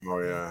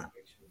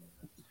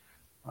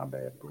My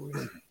bad,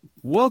 boys.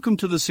 Welcome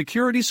to the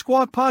Security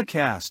Squawk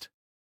podcast,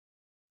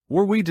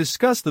 where we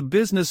discuss the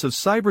business of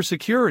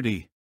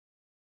cybersecurity.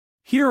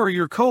 Here are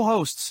your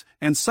co-hosts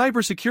and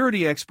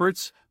cybersecurity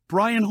experts,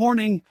 Brian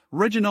Horning,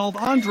 Reginald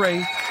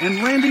Andre,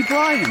 and Randy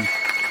Bryan.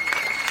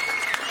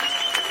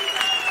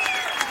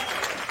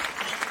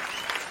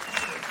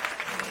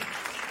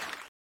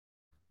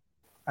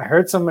 I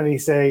heard somebody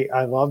say,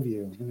 "I love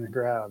you" in the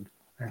crowd.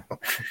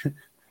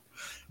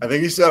 I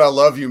think he said, "I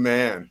love you,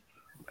 man."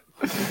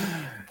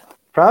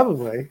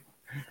 Probably.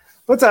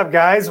 What's up,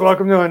 guys?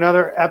 Welcome to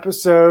another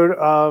episode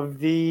of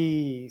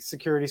the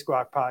Security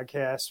Squawk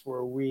podcast,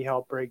 where we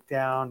help break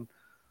down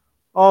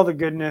all the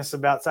goodness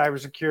about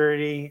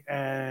cybersecurity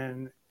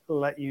and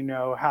let you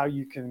know how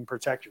you can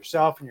protect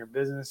yourself and your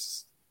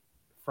business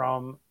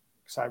from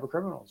cyber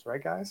criminals.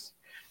 Right, guys?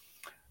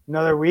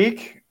 Another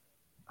week.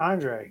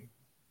 Andre,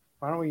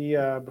 why don't we,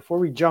 before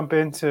we jump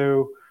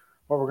into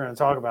what we're going to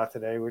talk about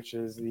today, which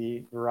is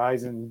the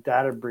Verizon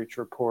data breach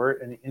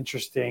report and the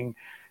interesting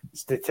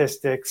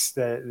statistics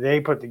that they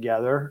put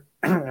together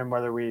and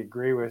whether we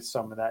agree with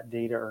some of that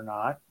data or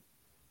not,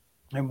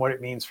 and what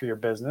it means for your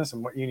business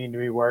and what you need to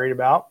be worried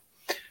about.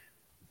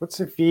 What's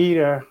the fee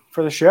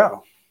for the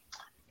show?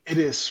 It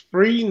is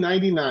free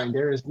 $99.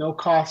 There is no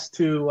cost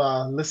to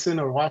listen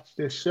or watch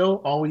this show.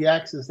 All we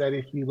ask is that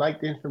if you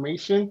like the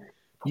information,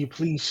 you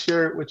please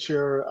share it with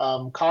your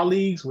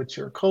colleagues, with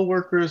your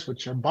coworkers,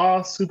 with your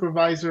boss,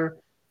 supervisor,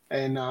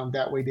 and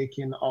that way they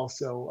can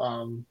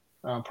also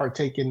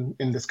partake in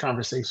this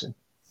conversation.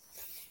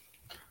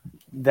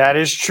 That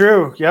is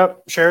true.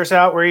 Yep. Share us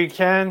out where you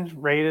can.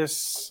 Rate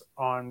us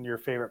on your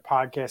favorite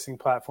podcasting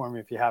platform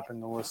if you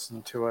happen to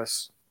listen to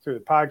us through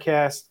the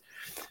podcast.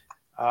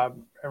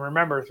 And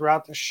remember,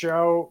 throughout the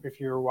show, if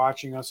you're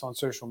watching us on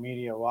social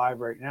media live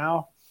right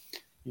now,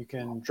 you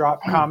can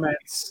drop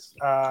comments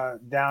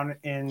down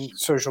in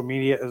social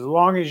media as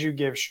long as you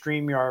give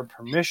StreamYard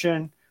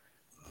permission.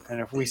 And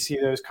if we see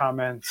those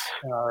comments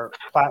in our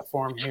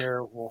platform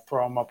here, we'll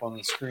throw them up on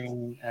the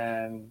screen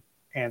and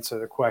answer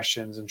the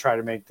questions and try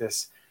to make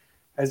this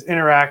as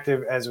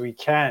interactive as we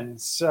can.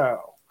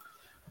 So,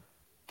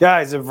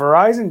 guys, the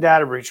Verizon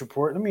data breach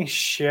report. Let me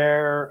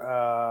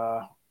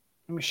share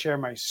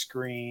my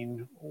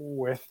screen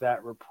with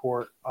that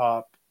report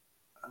up.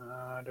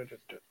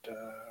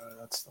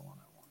 That's the one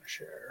I want to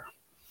share.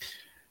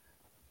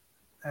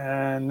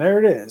 And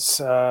there it is.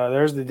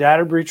 There's the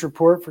data breach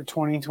report for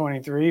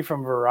 2023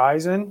 from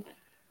Verizon.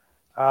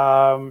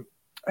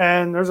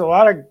 And there's a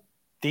lot of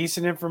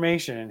decent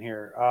information in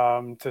here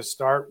to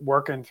start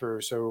working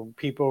through so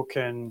people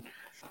can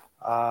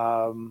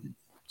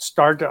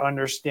start to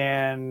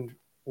understand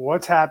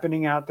what's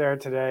happening out there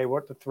today,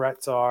 what the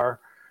threats are,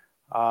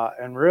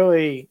 and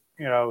really,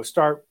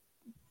 start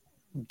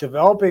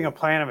developing a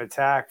plan of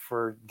attack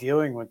for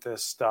dealing with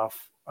this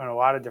stuff on a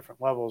lot of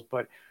different levels.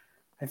 But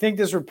I think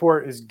this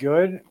report is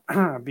good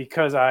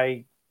because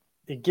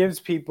it gives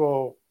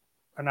people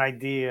an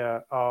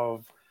idea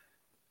of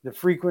the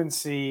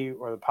frequency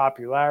or the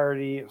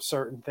popularity of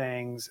certain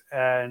things.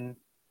 And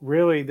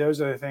really,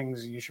 those are the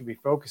things you should be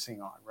focusing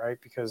on, right?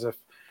 Because if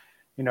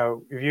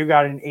you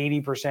got an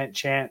 80%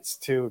 chance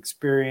to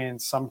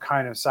experience some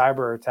kind of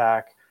cyber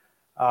attack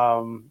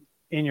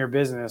in your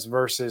business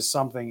versus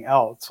something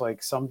else,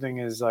 like something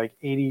is like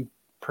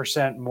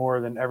 80%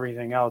 more than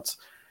everything else,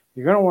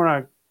 you're going to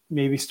want to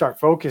maybe start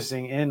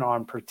focusing in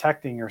on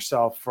protecting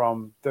yourself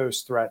from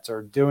those threats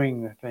or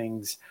doing the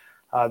things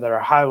that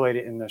are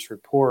highlighted in this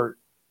report.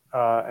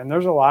 And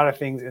there's a lot of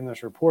things in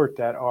this report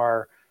that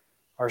are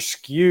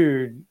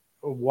skewed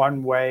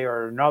one way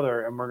or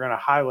another, and we're going to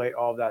highlight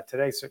all of that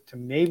today, so to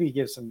maybe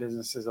give some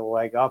businesses a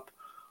leg up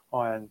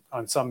on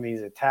some of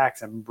these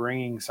attacks and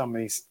bringing some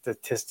of these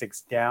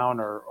statistics down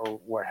or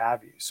what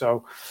have you.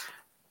 So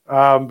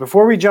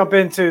before we jump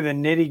into the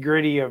nitty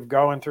gritty of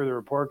going through the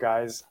report,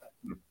 guys,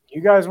 you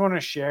guys want to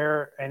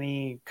share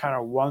any kind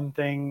of one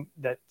thing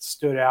that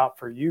stood out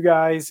for you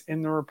guys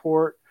in the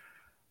report?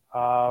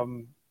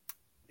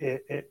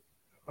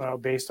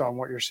 Based on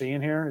what you're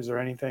seeing here, is there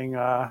anything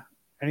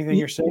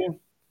you're seeing?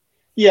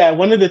 Yeah,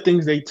 one of the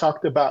things they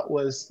talked about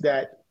was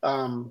that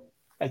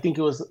I think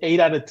it was 8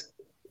 out of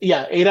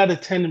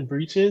 10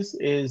 breaches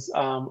is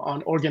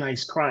on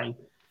organized crime.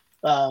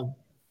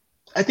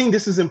 I think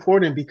this is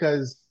important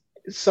because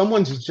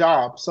someone's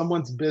job,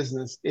 someone's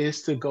business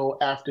is to go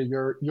after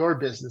your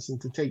business and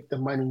to take the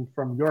money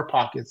from your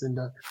pockets and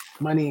the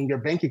money in your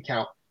bank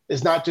account.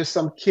 It's not just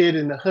some kid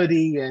in a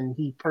hoodie and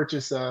he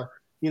purchased a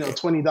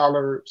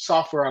 $20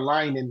 software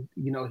online and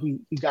he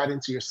got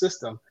into your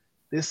system.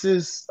 This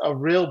is a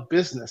real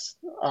business.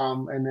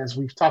 And as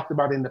we've talked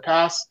about in the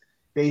past,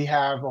 they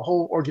have a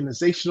whole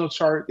organizational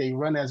chart. They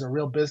run as a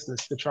real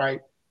business to try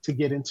to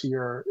get into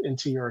your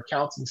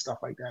accounts and stuff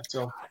like that.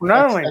 So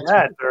not only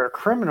that, they're a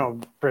criminal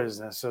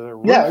business.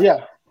 So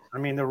I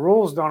mean, the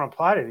rules don't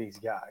apply to these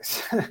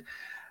guys.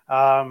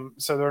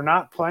 So they're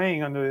not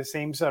playing under the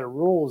same set of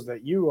rules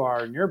that you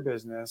are in your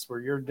business, where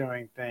you're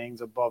doing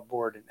things above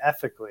board and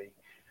ethically.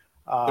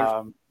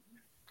 Go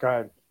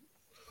ahead.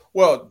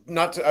 Well,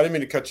 I didn't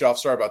mean to cut you off.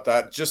 Sorry about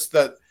that. Just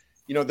that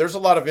there's a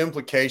lot of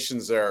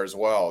implications there as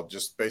well,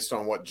 just based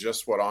on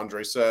what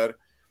Andre said,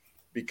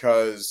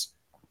 because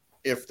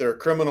if they're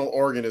criminal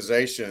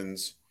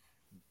organizations,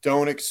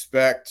 don't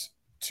expect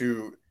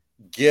to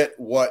get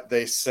what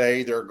they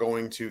say they're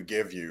going to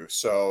give you.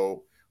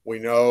 So we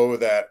know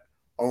that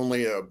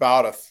only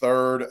about a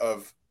third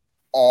of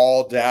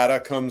all data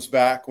comes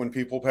back when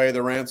people pay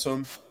the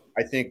ransom.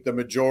 I think the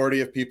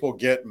majority of people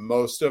get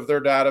most of their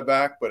data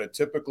back, but it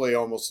typically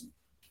almost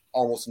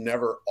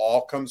never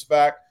all comes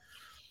back.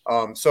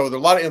 So there are a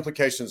lot of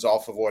implications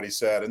off of what he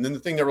said. And then the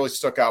thing that really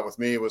stuck out with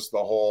me was the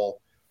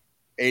whole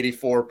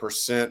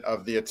 84%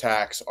 of the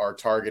attacks are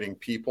targeting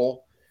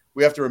people.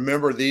 We have to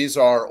remember these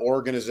are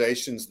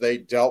organizations they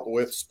dealt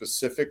with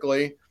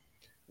specifically.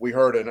 We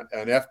heard an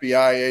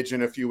FBI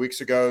agent a few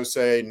weeks ago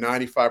say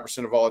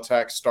 95% of all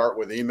attacks start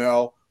with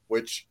email,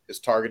 which is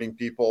targeting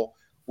people.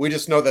 We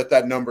just know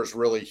that number is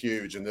really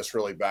huge, and this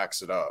really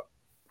backs it up.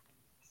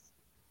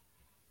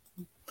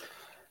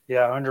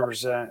 Yeah,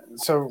 100%.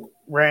 So,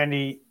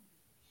 Randy,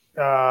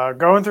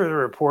 going through the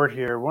report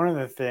here, one of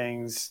the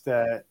things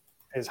that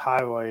is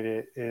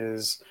highlighted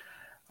is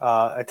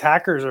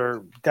attackers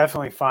are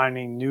definitely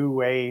finding new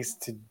ways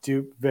to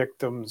dupe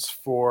victims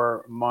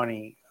for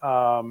money.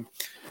 A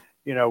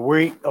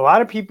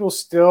lot of people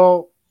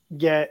still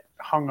get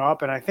hung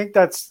up, and I think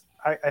that's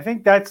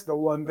the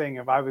one thing.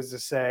 If I was to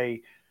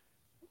say,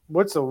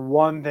 what's the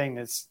one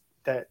thing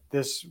that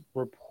this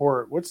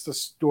report, what's the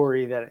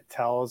story that it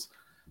tells?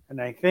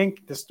 And I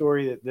think the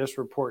story that this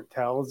report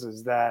tells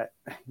is that,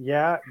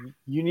 yeah,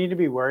 you need to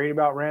be worried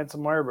about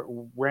ransomware, but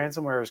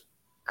ransomware is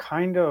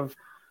kind of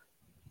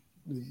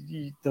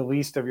the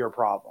least of your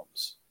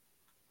problems.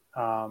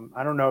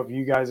 I don't know if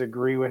you guys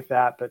agree with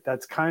that, but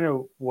that's kind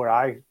of what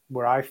I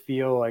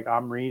feel like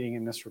I'm reading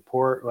in this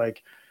report.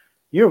 Like,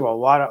 you have a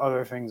lot of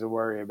other things to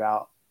worry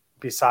about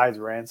besides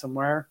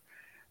ransomware.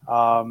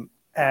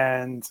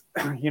 And,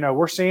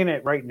 we're seeing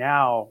it right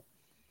now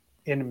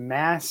in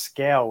mass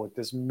scale with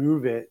this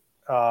Move It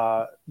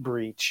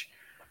breach,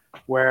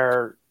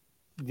 where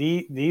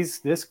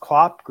this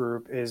CLOP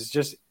group is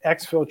just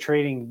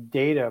exfiltrating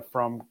data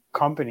from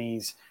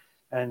companies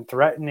and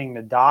threatening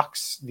to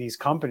dox these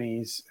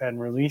companies and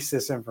release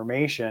this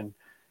information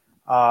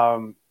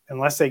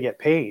unless they get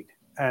paid.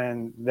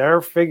 And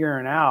they're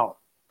figuring out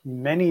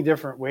many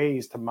different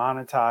ways to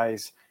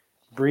monetize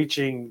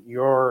breaching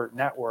your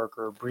network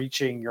or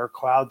breaching your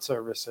cloud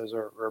services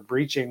or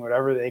breaching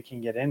whatever they can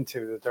get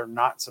into that they're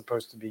not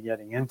supposed to be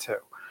getting into.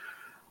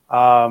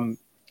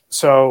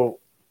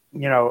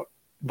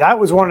 That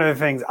was one of the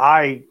things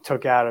I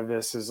took out of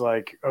this is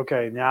like,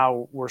 okay,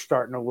 now we're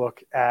starting to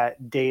look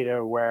at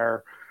data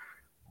where,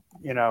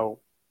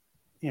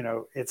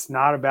 it's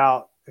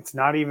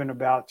not even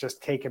about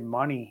just taking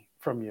money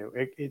from you.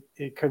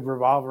 It could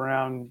revolve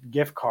around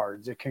gift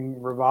cards. It can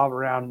revolve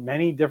around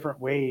many different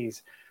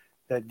ways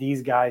that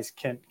these guys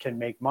can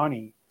make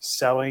money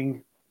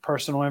selling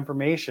personal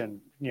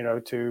information,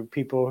 to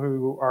people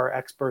who are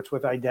experts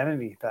with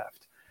identity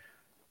theft.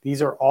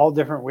 These are all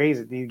different ways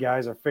that these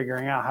guys are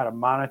figuring out how to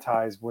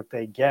monetize what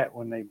they get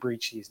when they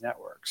breach these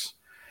networks.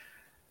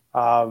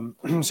 So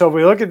if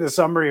we look at the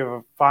summary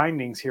of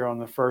findings here on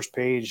the first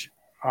page,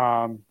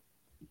 just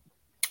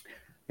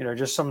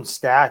some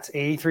stats.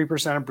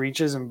 83% of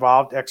breaches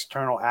involved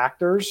external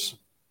actors.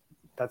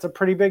 That's a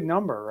pretty big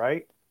number,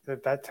 right?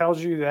 That tells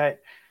you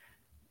that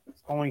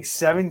only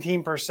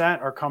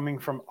 17% are coming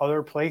from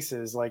other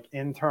places like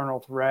internal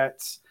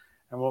threats.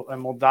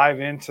 And we'll dive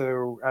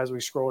into, as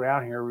we scroll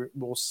down here,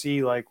 we'll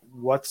see like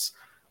what's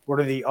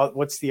the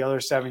other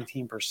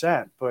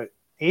 17%, but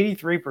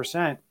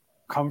 83%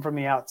 come from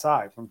the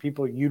outside, from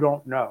people you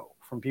don't know,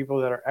 from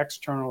people that are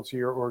external to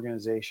your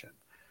organization.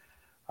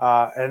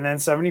 And then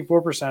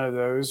 74% of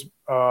those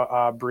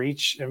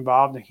breach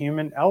involved a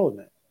human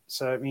element.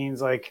 So it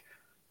means like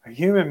a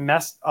human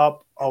messed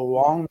up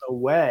along the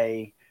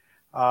way.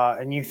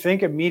 And you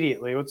think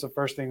immediately, what's the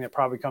first thing that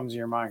probably comes to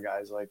your mind,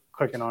 guys? Like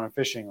clicking on a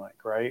phishing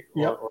link, right?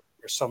 Yep. Or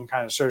some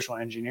kind of social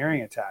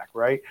engineering attack,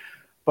 right?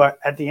 But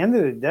at the end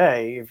of the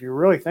day, if you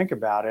really think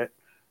about it,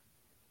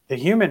 the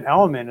human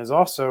element is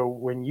also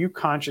when you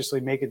consciously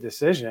make a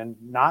decision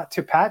not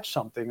to patch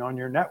something on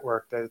your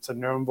network that it's a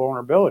known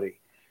vulnerability.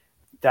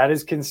 That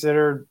is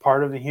considered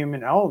part of the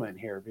human element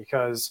here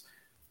because,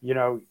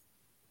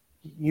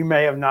 you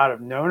may have not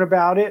have known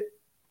about it,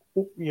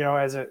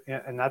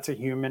 and that's a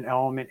human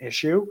element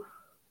issue,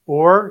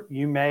 or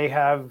you may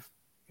have,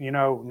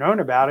 known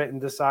about it and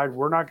decide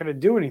we're not going to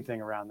do anything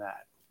around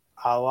that,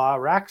 a la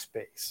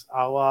Rackspace,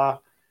 a la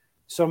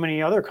so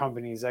many other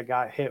companies that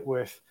got hit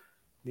with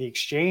the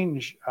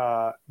Exchange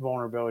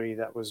vulnerability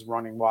that was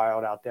running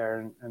wild out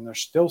there, and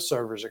there's still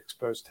servers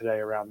exposed today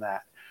around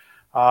that.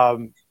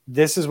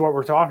 This is what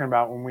we're talking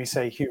about when we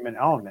say human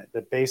element,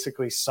 that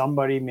basically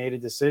somebody made a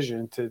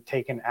decision to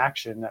take an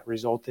action that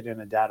resulted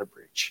in a data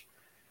breach.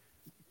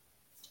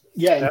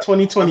 Yeah, in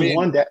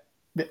 2021,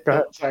 in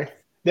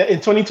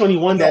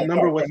 2021, that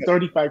number was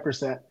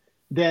 35%.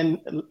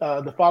 Then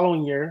the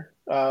following year,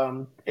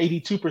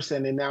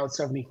 82%, and now it's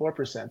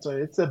 74%. So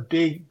it's a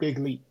big, big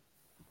leap.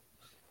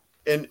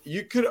 And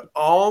you could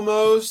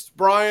almost,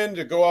 Brian,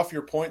 to go off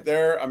your point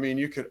there, I mean,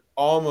 you could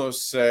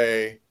almost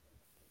say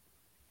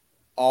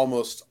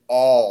almost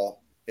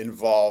all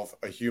involve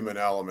a human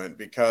element,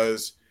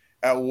 because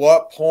at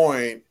what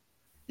point,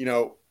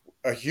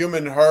 a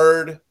human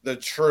heard the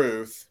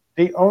truth.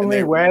 The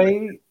only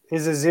way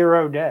is a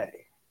 0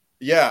 day.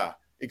 Yeah,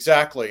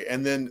 exactly.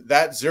 And then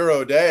that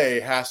 0 day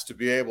has to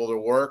be able to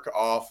work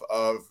off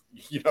of,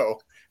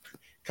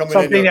 coming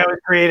something that was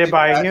created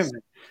by a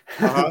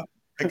human.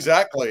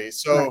 Exactly.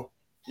 So,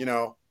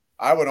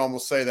 I would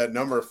almost say that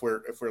number, if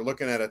we're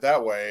looking at it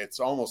that way, it's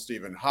almost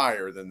even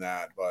higher than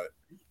that. But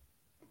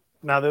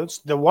now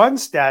the one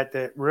stat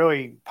that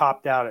really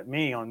popped out at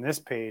me on this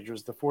page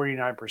was the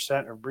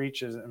 49% of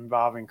breaches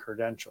involving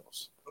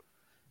credentials,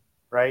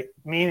 right?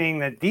 Meaning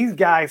that these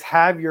guys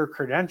have your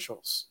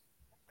credentials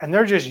and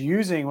they're just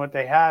using what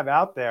they have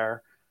out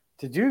there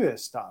to do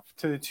this stuff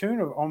to the tune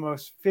of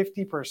almost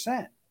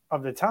 50%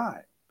 of the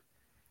time.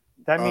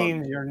 That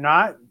means you're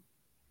not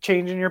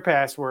changing your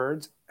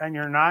passwords and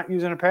you're not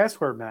using a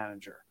password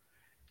manager.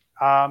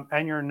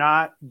 And you're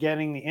not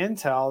getting the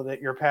intel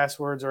that your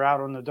passwords are out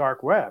on the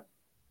dark web.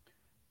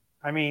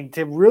 I mean,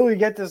 to really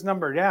get this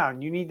number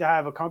down, you need to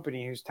have a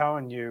company who's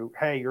telling you,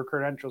 hey, your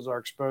credentials are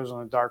exposed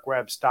on the dark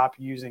web. Stop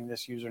using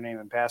this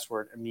username and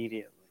password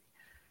immediately.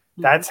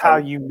 That's how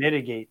you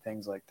mitigate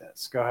things like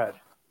this. Go ahead.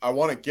 I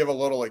want to give a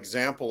little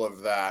example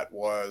of that.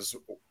 Was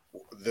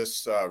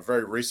this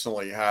very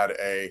recently had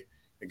a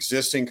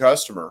existing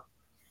customer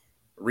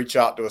reach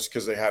out to us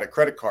because they had a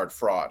credit card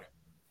fraud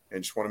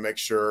and just want to make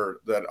sure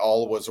that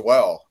all was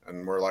well.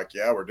 And we're like,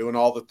 yeah, we're doing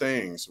all the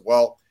things.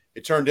 Well,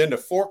 it turned into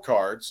 4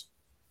 cards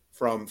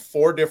from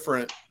 4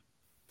 different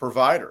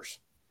providers.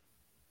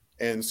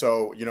 And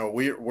so,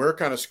 we're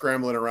kind of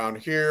scrambling around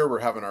here. We're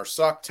having our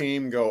SOC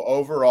team go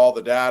over all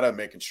the data,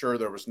 making sure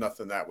there was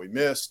nothing that we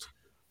missed,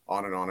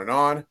 on and on and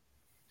on.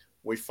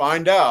 We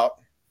find out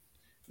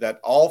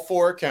that all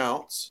 4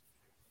 accounts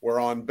were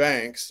on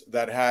banks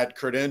that had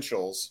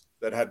credentials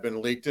that had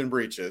been leaked in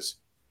breaches.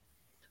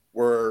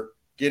 We're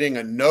getting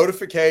a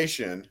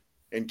notification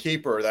in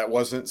Keeper that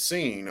wasn't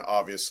seen,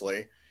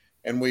 obviously.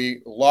 And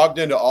we logged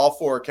into all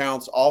 4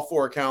 accounts. All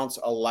 4 accounts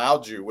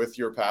allowed you, with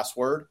your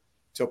password,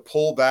 to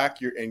pull back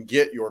and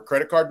get your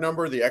credit card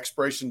number, the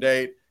expiration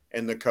date,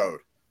 and the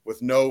code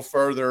with no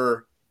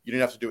further, you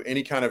didn't have to do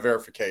any kind of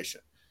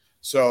verification.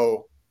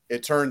 So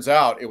it turns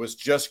out it was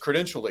just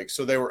credential leaks.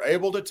 So they were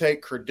able to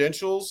take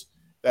credentials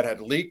that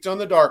had leaked on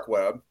the dark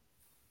web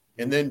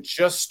and then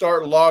just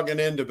start logging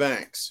into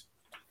banks.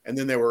 And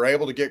then they were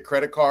able to get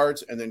credit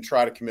cards and then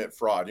try to commit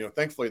fraud.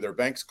 Thankfully their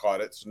banks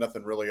caught it, so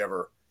nothing really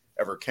ever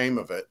came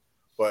of it.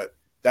 But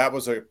that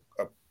was a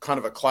kind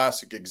of a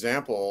classic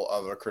example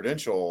of a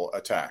credential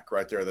attack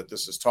right there that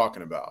this is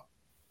talking about.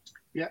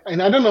 Yeah.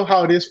 And I don't know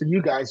how it is for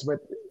you guys, but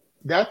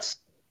that's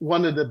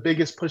one of the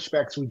biggest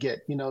pushbacks we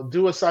get.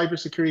 Do a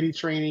cybersecurity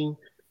training,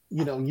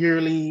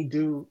 yearly,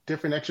 do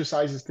different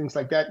exercises, things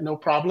like that, no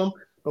problem.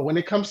 But when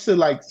it comes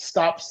to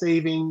stop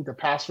saving the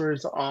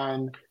passwords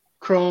on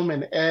Chrome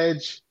and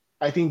Edge,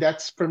 I think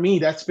that's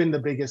been the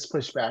biggest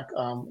pushback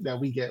that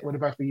we get. What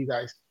about for you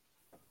guys?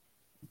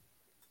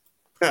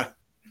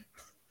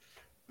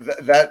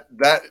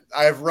 that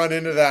I've run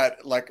into that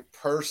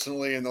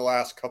personally in the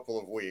last couple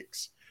of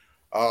weeks,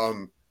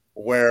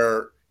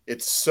 where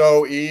it's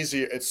so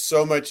easy. It's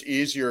so much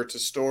easier to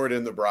store it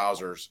in the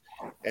browsers.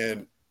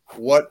 And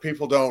what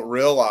people don't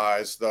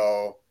realize,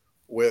 though,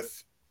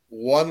 with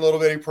one little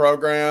bitty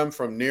program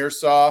from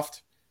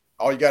Nearsoft,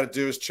 all you got to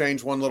do is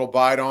change one little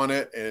byte on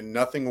it and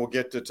nothing will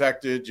get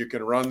detected. You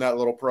can run that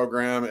little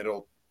program.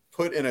 It'll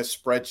put in a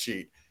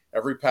spreadsheet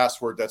every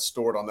password that's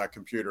stored on that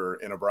computer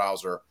in a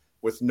browser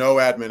with no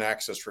admin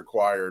access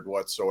required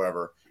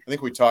whatsoever. I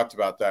think we talked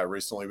about that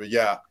recently, but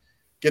yeah,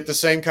 get the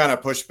same kind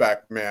of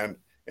pushback, man.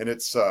 And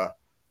it's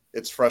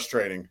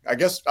frustrating. I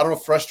guess, I don't know,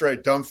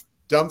 frustrating,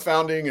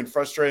 dumbfounding and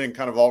frustrating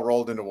kind of all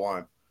rolled into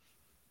one.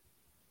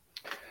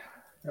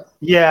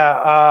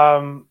 Yeah,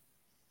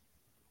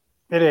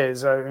 it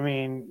is. I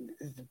mean,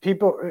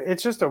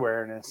 it's just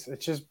awareness.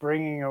 It's just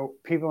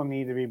people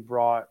need to be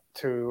brought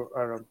to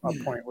a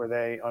point where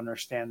they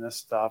understand this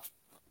stuff.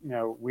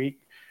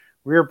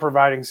 We're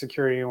providing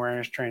security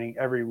awareness training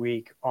every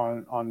week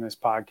on this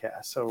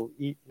podcast. So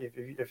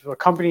if a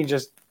company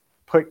just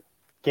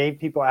gave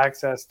people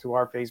access to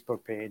our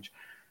Facebook page,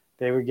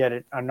 they would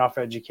get enough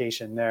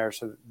education there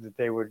so that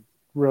they would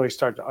really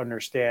start to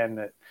understand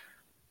that,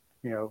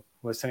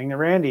 listening to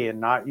Randy and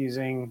not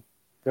using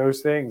those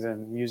things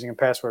and using a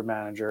password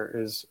manager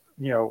is,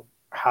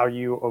 how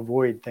you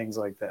avoid things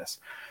like this.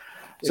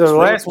 So the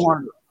last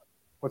one,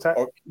 what's that?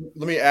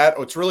 Let me add,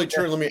 what's really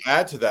true. Let me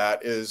add to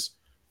that is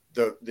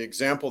the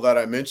example that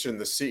I mentioned,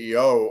 the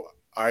CEO.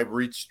 I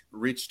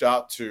reached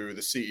out to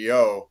the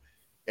CEO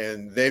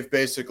and they've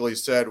basically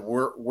said,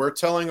 we're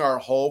telling our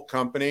whole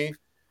company,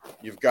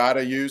 you've got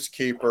to use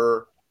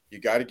Keeper. You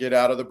got to get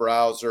out of the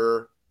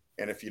browser.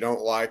 And if you don't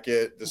like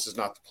it, this is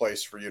not the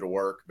place for you to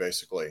work,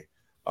 basically.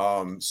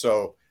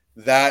 So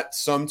that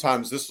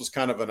sometimes this was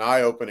kind of an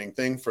eye-opening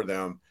thing for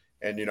them.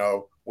 And,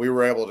 we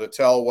were able to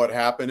tell what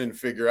happened and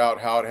figure out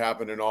how it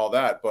happened and all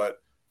that.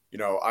 But,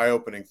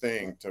 eye-opening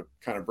thing to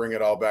kind of bring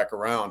it all back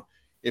around.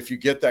 If you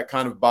get that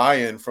kind of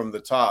buy-in from the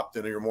top,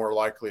 then you're more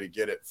likely to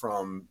get it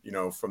from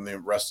the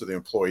rest of the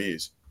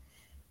employees.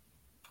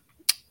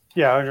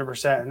 Yeah,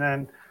 100%. And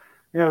then,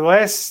 the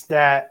last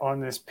stat on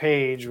this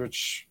page,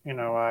 which,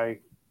 I,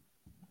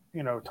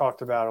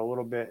 talked about a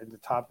little bit at the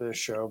top of the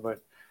show, but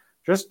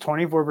just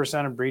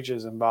 24% of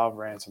breaches involve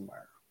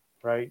ransomware,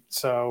 right?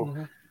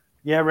 So,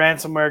 yeah,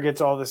 ransomware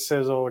gets all the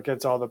sizzle, it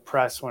gets all the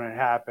press when it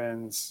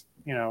happens.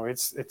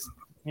 It's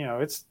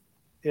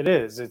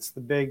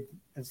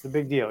the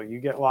big deal. You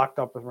get locked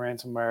up with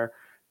ransomware,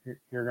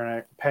 you're going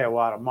to pay a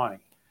lot of money.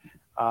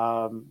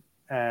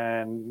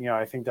 And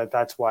I think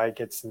that's why it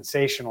gets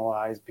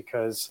sensationalized,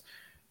 because,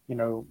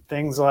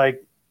 things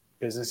like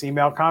business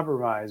email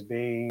compromise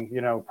being,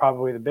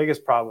 probably the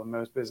biggest problem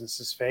most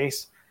businesses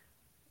face.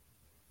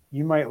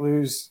 You might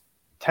lose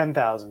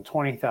 10,000,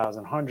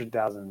 20,000,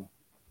 100,000.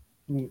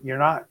 You're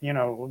not,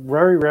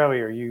 very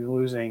rarely are you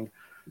losing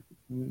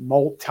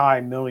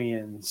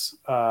multi-millions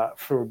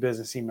for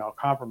business email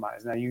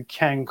compromise. Now, you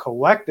can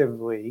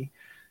collectively,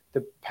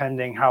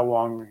 depending how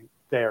long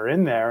they're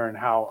in there and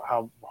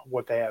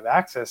what they have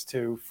access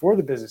to for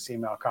the business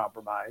email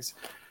compromise.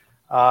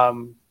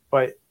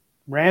 But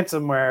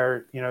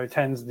ransomware,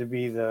 tends to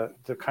be the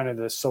kind of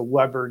the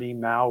celebrity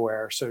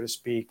malware, so to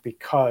speak,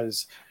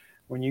 because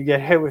when you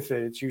get hit with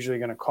it, it's usually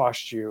going to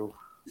cost you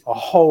a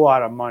whole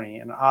lot of money.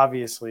 And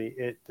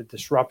obviously the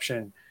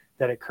disruption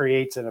that it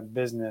creates in a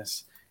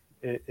business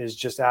is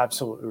just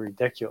absolutely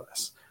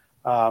ridiculous.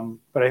 But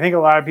I think a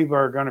lot of people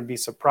are going to be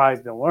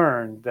surprised to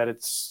learn that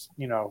it's,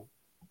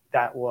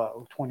 that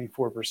low.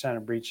 24%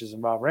 of breaches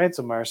involve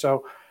ransomware.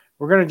 So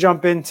we're going to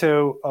jump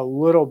into a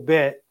little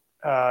bit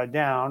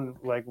down,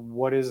 like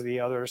what is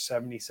the other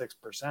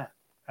 76%,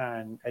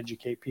 and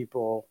educate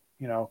people,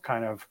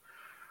 kind of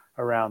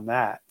around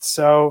that.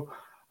 So,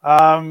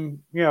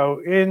 in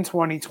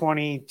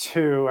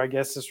 2022, I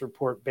guess this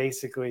report,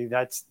 basically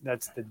that's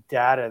the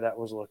data that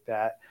was looked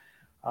at.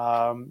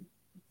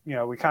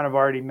 We kind of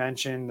already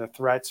mentioned the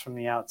threats from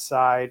the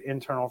outside,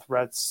 internal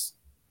threats,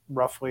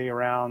 roughly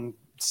around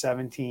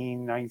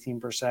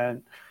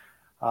 19%.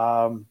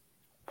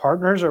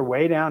 Partners are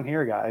way down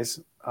here, guys.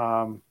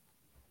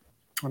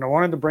 And I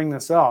wanted to bring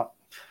this up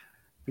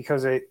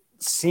because it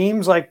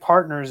seems like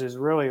partners is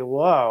really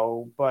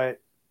low, but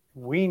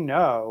we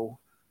know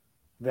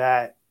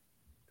that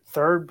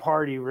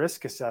third-party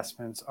risk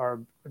assessments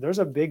there's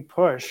a big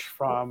push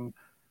from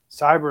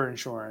cyber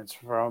insurance,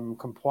 from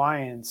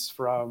compliance,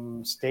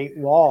 from state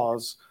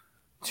laws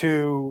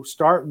to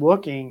start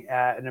looking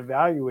at and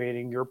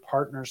evaluating your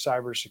partner's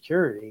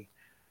cybersecurity.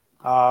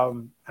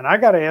 And I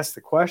got to ask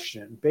the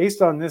question,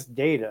 based on this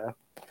data,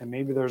 and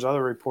maybe there's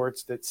other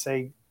reports that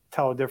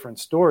tell a different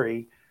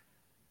story,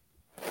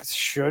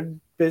 should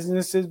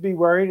businesses be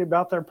worried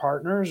about their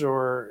partners,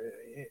 or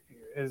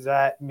is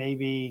that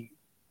maybe,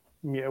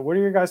 what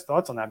are your guys'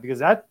 thoughts on that?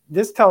 Because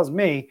this tells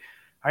me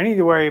I need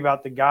to worry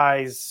about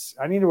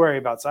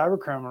cyber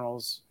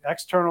criminals,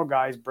 external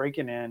guys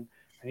breaking in.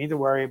 I need to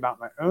worry about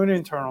my own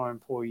internal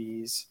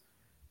employees,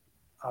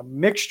 a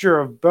mixture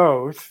of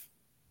both.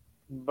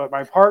 But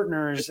my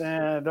partners,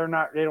 they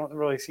don't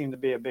really seem to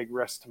be a big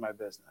risk to my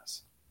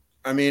business.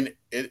 I mean,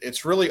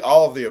 it's really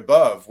all of the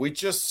above. We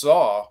just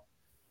saw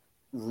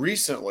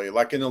recently,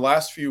 like in the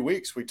last few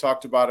weeks, we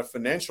talked about a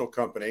financial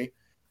company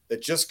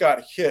that just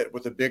got hit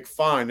with a big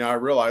fine. Now, I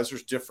realize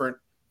there's different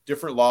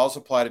laws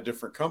apply to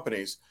different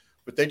companies,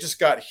 but they just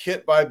got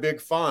hit by a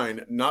big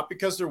fine, not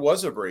because there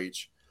was a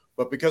breach,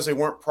 but because they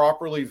weren't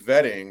properly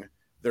vetting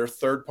their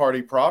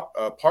third-party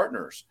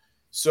partners.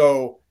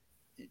 So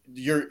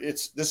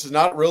this is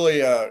not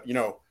really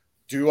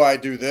do I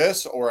do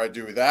this or I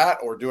do that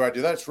or do I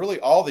do that? It's really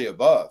all the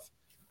above.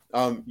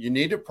 You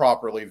need to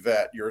properly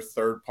vet your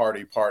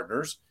third-party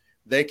partners.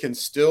 They can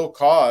still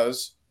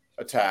cause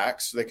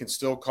attacks. They can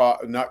still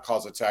not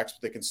cause attacks,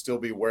 but they can still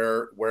be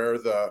where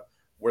the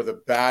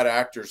bad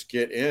actors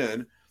get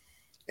in.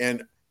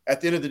 And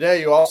at the end of the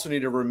day, you also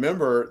need to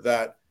remember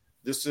that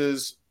this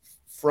is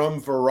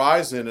from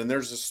Verizon, and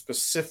there's a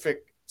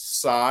specific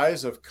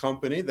size of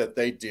company that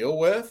they deal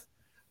with.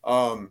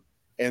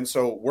 And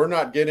so we're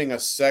not getting a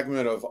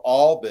segment of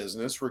all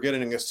business. We're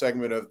getting a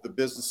segment of the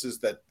businesses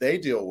that they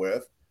deal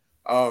with.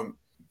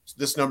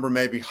 This number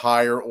may be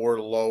higher or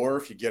lower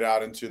if you get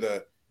out into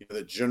the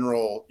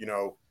general,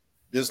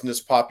 business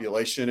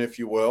population, if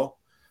you will.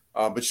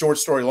 But short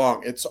story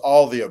long, it's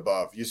all the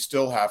above. You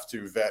still have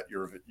to vet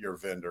your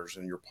vendors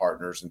and your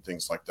partners and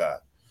things like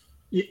that.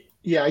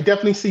 Yeah, I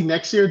definitely see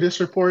next year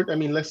this report. I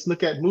mean, let's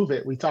look at Move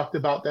It. We talked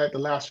about that the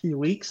last few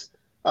weeks.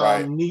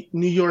 Right.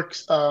 New York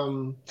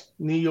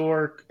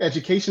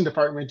Education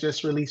Department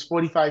just released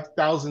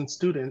 45,000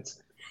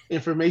 students'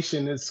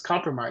 information is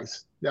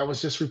compromised. That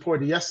was just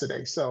reported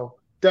yesterday. So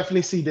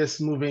definitely see this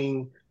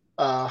moving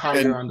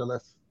higher on the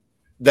list.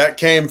 That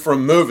came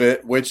from Move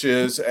It, which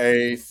is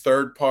a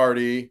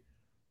third-party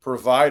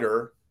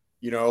provider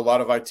A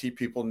lot of IT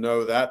people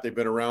know that. They've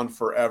been around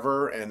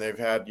forever, and they've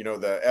had,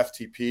 the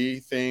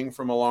FTP thing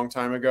from a long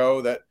time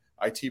ago that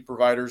IT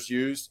providers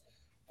used.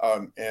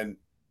 And,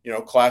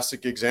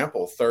 classic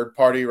example, third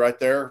party right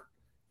there.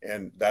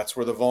 And that's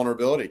where the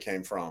vulnerability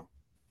came from.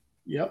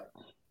 Yep.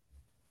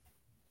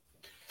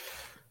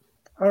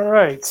 All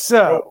right.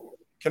 So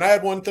can I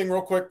add one thing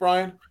real quick,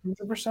 Brian?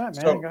 100%, man.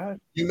 So go ahead.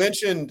 You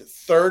mentioned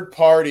third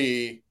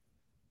party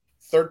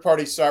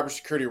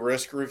cybersecurity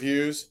risk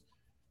reviews.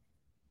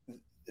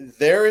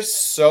 There is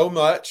so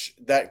much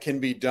that can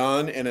be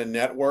done in a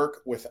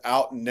network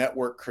without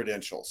network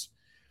credentials.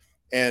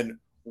 And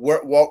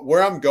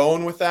where I'm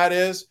going with that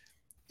is,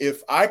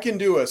 if I can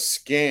do a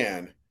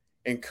scan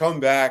and come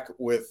back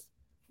with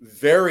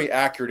very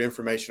accurate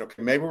information,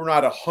 okay, maybe we're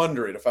not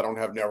 100 if I don't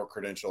have network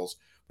credentials,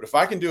 but if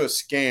I can do a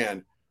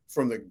scan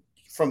from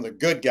the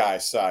good guy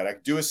side, I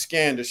can do a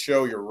scan to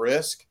show your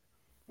risk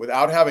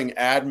without having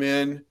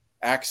admin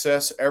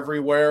access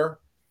everywhere,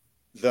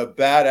 the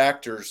bad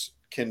actors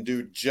can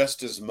do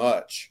just as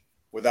much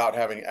without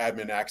having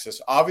admin access.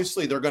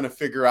 Obviously, they're going to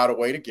figure out a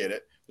way to get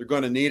it. They're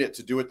going to need it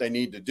to do what they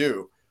need to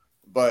do.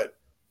 But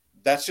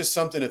that's just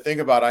something to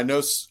think about. I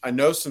know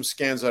some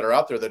scans that are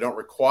out there that don't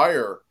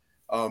require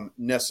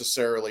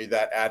necessarily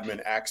that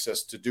admin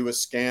access to do a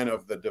scan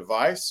of the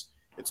device,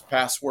 its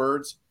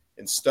passwords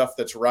and stuff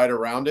that's right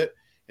around it.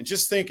 And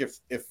just think,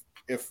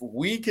 if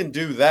we can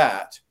do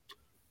that,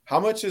 how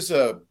much is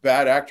a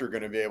bad actor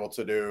going to be able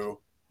to do,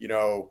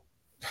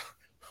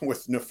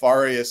 with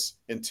nefarious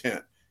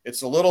intent?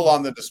 It's a little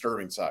on the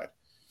disturbing side.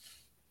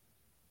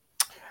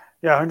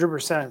 Yeah,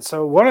 100%.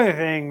 So one of the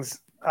things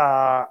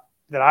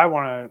that I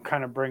want to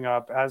kind of bring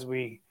up as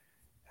we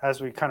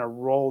kind of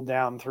roll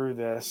down through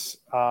this.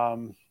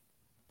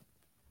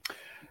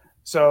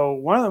 So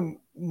one of the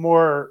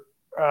more,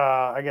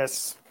 I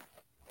guess,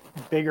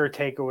 bigger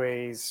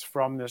takeaways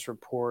from this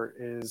report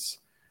is,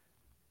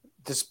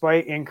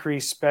 despite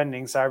increased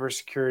spending,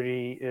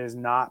 cybersecurity is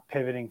not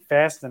pivoting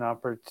fast enough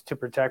to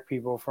protect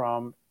people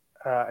from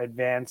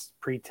advanced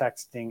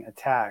pretexting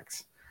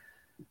attacks.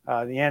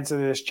 The answer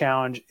to this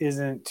challenge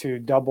isn't to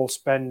double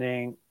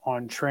spending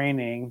on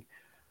training,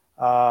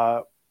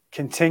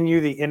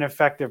 continue the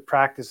ineffective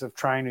practice of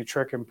trying to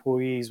trick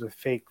employees with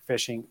fake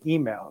phishing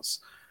emails.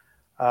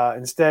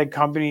 Instead,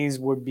 companies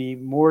would be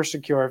more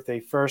secure if they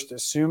first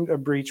assumed a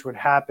breach would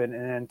happen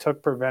and then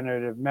took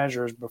preventative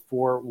measures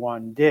before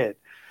one did.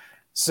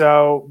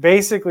 So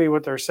basically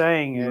what they're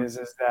saying is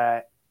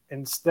that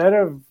instead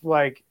of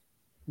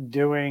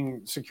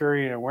doing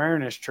security and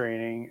awareness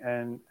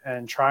training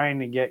and trying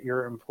to get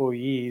your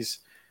employees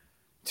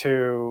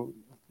to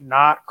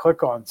not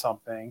click on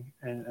something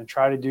and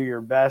try to do your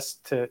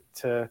best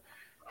to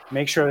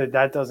make sure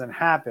that doesn't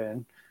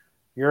happen,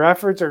 your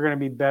efforts are going to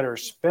be better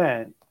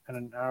spent.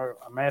 And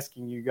I'm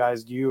asking you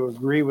guys, do you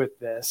agree with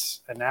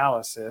this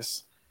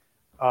analysis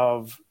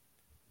of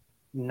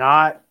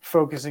not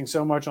focusing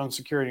so much on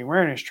security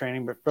awareness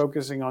training, but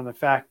focusing on the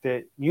fact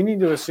that you need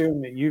to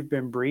assume that you've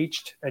been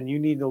breached and you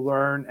need to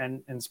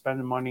learn and spend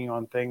the money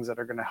on things that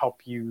are going to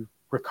help you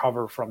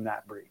recover from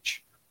that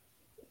breach?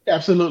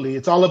 Absolutely.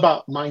 It's all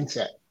about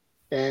mindset.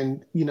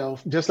 And,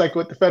 just like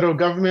with the federal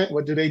government,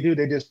 what do? They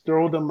just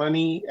throw the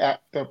money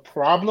at the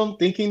problem,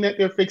 thinking that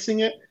they're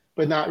fixing it,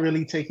 but not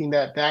really taking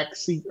that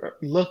backseat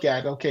look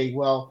at, okay,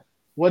 well,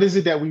 what is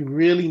it that we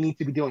really need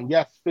to be doing?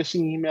 Yes,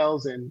 phishing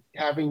emails and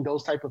having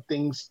those type of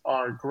things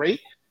are great.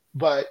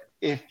 But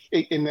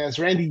and as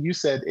Randy, you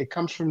said, it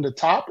comes from the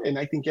top. And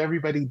I think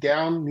everybody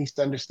down needs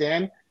to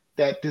understand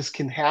that this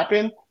can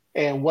happen.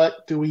 And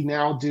what do we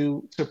now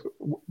do to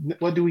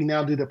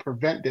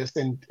prevent this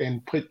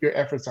and put your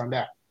efforts on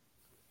that?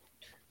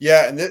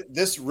 Yeah, and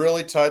this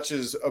really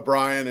touches,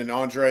 Brian and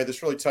Andre,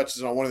 this really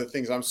touches on one of the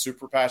things I'm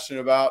super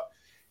passionate about.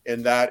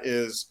 And that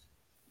is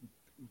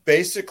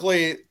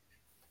basically,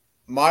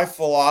 my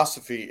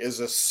philosophy is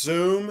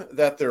assume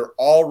that they're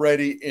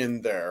already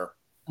in there.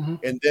 Mm-hmm.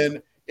 And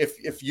then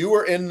if you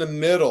were in the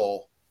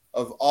middle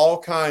of all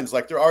kinds,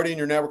 like they're already in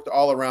your network, they're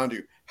all around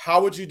you,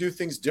 how would you do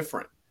things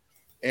different?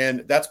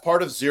 And that's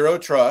part of zero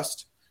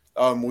trust.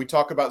 We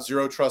talk about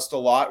zero trust a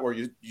lot, where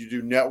you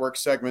do network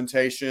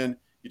segmentation.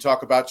 You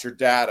talk about your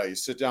data. You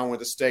sit down with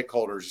the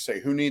stakeholders. You say,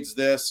 who needs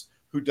this?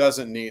 Who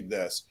doesn't need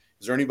this?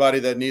 Is there anybody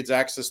that needs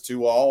access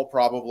to all?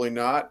 Probably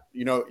not.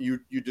 You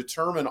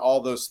determine all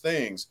those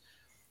things.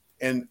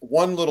 And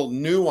one little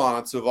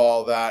nuance of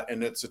all that,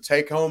 and it's a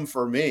take home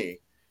for me,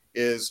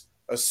 is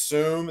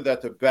assume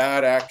that the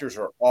bad actors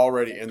are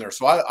already in there.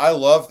 So I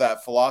love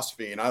that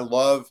philosophy, and I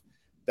love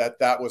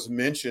that was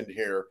mentioned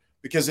here,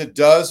 because it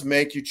does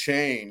make you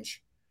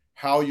change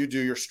how you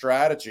do your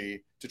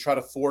strategy to try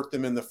to thwart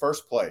them in the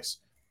first place.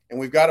 And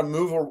we've got to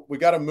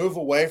move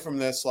away from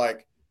this,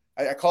 like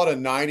I call it a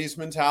 90s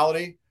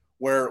mentality,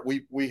 where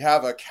we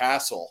have a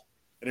castle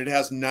and it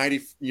has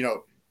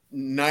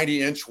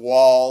 90-inch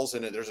walls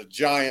and there's a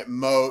giant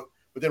moat.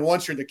 But then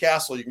once you're in the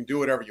castle, you can do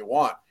whatever you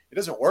want. It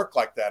doesn't work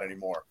like that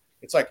anymore.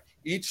 It's like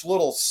each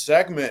little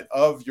segment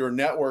of your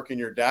network and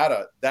your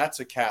data, that's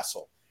a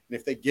castle. And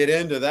if they get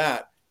into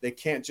that, they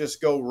can't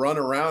just go run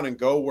around and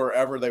go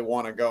wherever they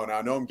want to go. Now,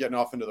 I know I'm getting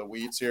off into the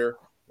weeds here,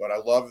 but I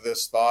love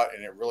this thought,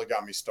 and it really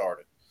got me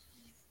started.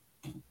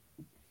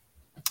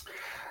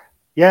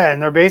 Yeah,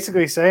 and they're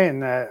basically saying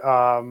that,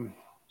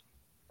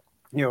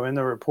 in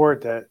the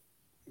report that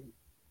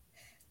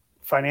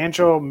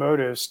financial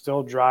motives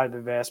still drive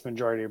the vast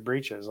majority of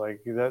breaches.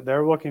 Like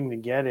they're looking to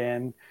get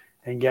in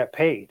and get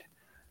paid.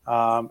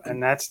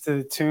 And that's to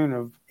the tune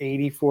of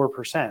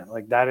 84%.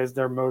 Like that is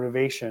their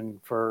motivation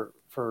for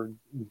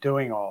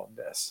doing all of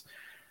this.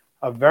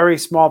 A very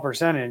small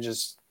percentage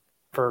is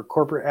for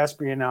corporate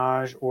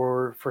espionage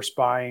or for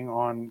spying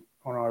on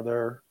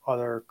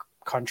other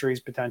countries,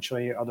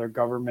 potentially other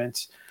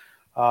governments.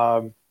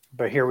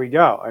 But here we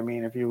go. I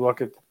mean, if you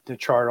look at the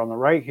chart on the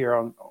right here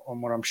on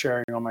what I'm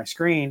sharing on my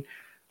screen,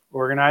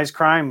 organized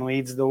crime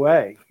leads the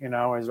way,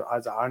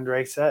 as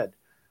Andre said.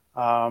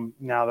 Now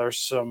there's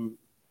some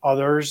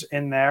others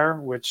in there,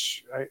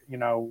 which,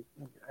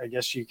 I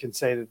guess you can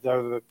say that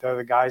they're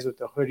the guys with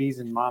the hoodies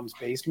in mom's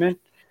basement.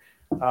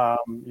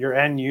 Your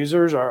end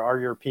users are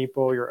your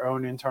people, your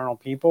own internal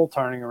people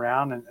turning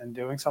around and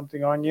doing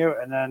something on you.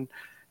 And then,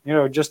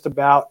 just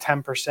about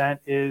 10%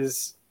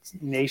 is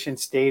nation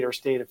state or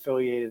state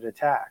affiliated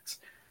attacks.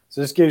 So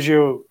this gives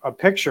you a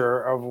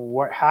picture of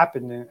what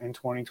happened in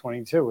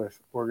 2022 with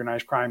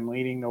organized crime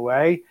leading the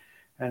way.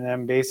 And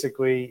then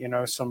basically,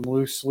 some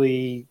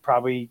loosely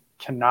probably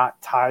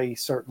cannot tie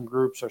certain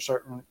groups or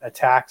certain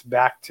attacks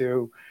back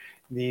to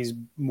these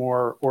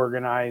more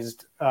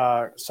organized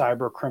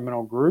cyber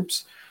criminal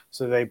groups.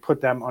 So they put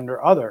them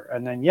under other.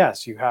 And then,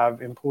 yes, you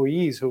have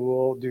employees who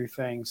will do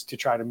things to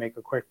try to make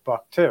a quick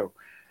buck too.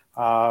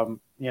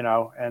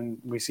 And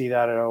we see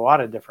that at a lot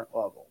of different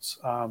levels.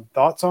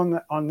 Thoughts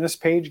on this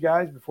page,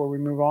 guys, before we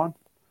move on?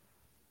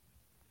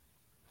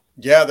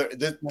 Yeah,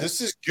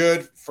 this is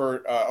good for.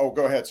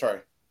 Go ahead. Sorry.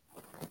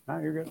 No,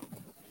 you're good.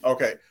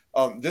 Okay.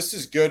 This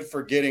is good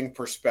for getting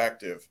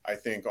perspective, I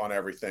think, on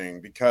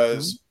everything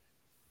because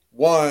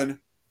one,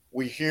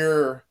 we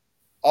hear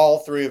all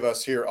three of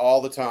us here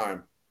all the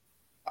time.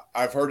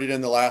 I've heard it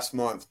in the last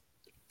month,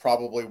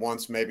 probably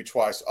once, maybe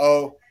twice.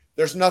 Oh,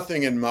 there's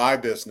nothing in my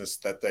business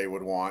that they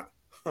would want.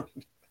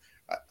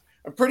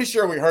 I'm pretty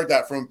sure we heard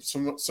that from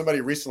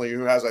somebody recently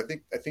who has, I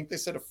think they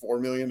said a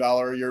 $4 million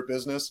a year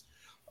business.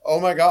 Oh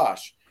my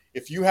gosh.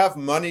 If you have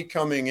money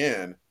coming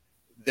in,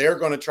 they're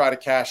going to try to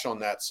cash on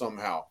that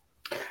somehow.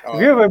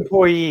 If you have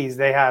employees,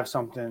 they have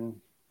something,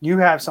 you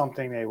have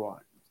something they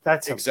want.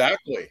 That's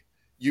exactly.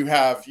 You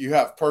have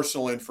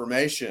personal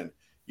information.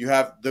 You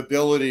have the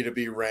ability to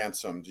be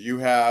ransomed. You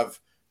have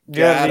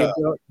data.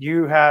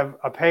 You have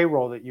a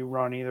payroll that you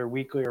run either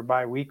weekly or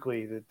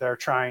bi-weekly that they're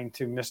trying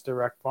to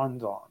misdirect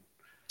funds on.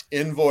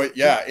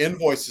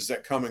 Invoices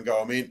that come and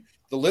go. I mean,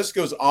 the list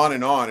goes on.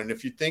 And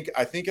if you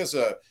I think as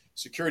a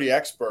security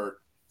expert,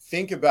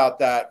 think about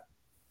that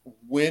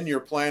when you're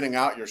planning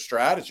out your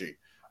strategy.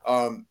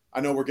 I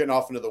know we're getting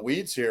off into the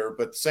weeds here,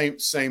 but same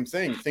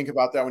thing. Think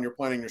about that when you're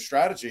planning your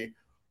strategy.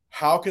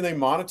 How can they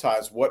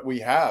monetize what we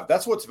have?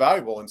 That's what's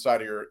valuable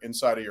inside of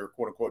your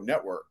quote unquote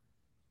network,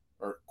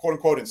 or quote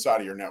unquote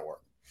inside of your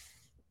network.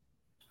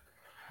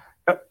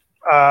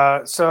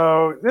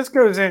 So this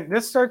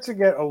starts to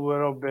get a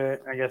little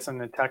bit, I guess, on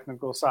the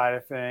technical side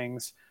of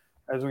things.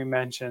 As we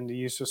mentioned, the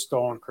use of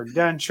stolen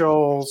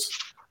credentials,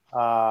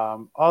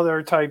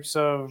 other types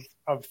of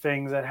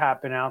things that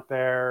happen out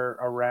there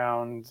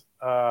around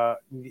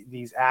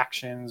these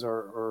actions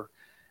or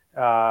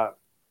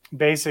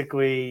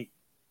basically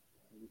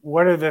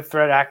what have the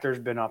threat actors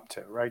been up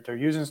to, right? They're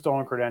using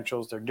stolen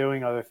credentials. They're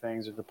doing other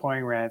things. They're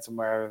deploying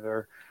ransomware.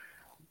 They're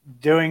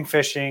doing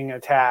phishing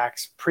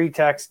attacks,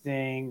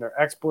 pretexting. They're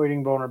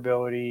exploiting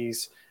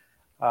vulnerabilities,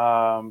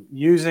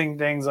 using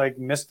things like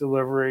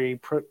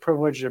misdelivery,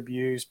 privilege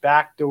abuse,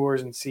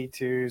 backdoors, and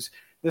C2s.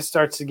 This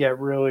starts to get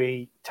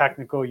really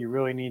technical. You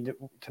really need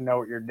to know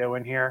what you're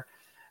doing here.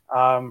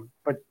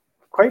 But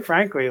quite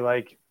frankly,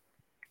 like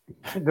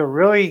the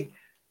really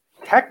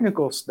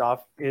technical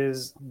stuff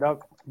is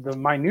the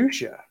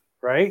minutia,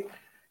 right?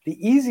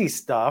 The easy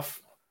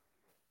stuff,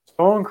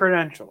 stolen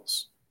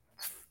credentials,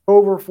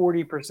 over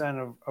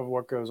 40% of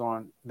what goes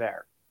on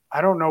there.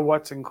 I don't know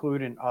what's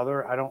included in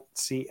other. I don't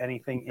see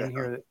anything in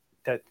here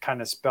that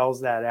kind of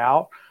spells that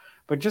out.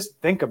 But just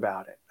think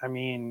about it. I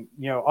mean,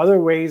 other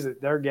ways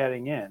that they're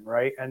getting in,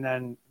 right? And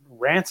then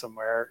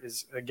ransomware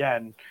is,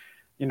 again,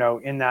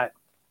 in that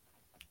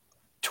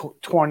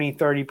 20,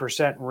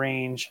 30%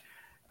 range.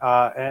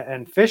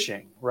 And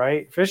phishing,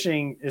 right?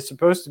 Phishing is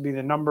supposed to be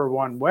the number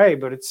one way,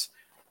 but it's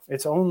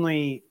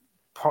only,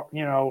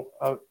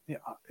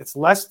 it's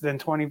less than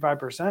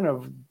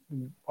 25%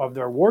 of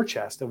their war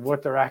chest of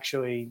what they're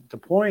actually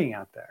deploying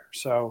out there.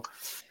 So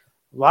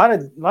a lot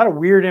of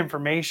weird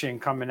information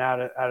coming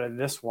out of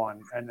this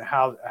one and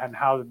how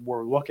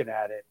we're looking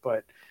at it.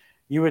 But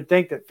you would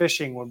think that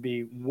phishing would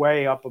be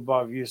way up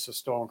above use of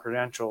stolen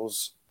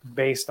credentials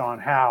based on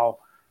how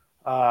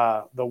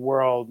the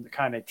world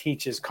kind of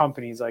teaches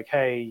companies like,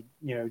 hey,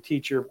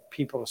 teach your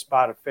people to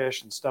spot a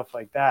fish and stuff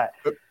like that.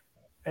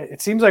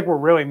 it seems like we're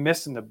really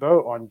missing the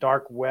boat on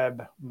dark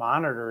web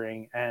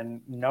monitoring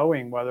and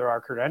knowing whether our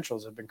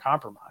credentials have been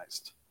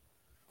compromised.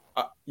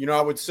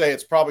 I would say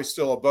it's probably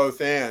still a both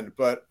and,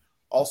 but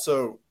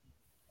also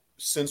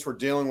since we're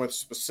dealing with a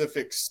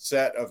specific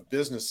set of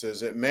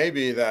businesses, it may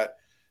be that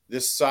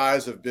this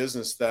size of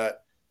business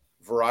that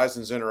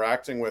Verizon's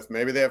interacting with,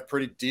 maybe they have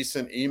pretty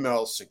decent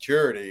email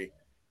security.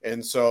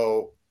 And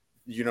so,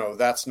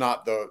 that's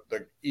not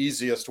the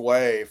easiest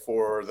way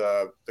for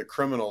the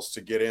criminals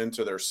to get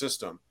into their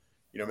system.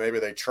 Maybe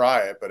they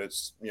try it, but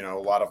it's, a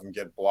lot of them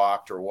get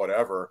blocked or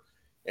whatever.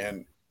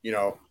 And,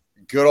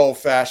 good old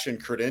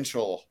fashioned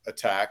credential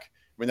attack.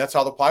 I mean, that's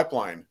how the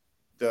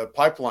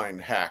pipeline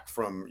hack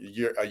from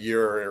a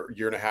year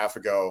and a half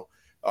ago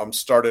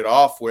started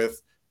off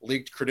with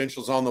leaked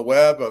credentials on the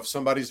web of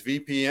somebody's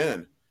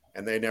VPN,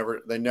 and they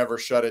never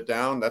shut it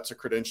down. That's a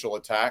credential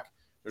attack.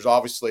 There's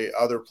obviously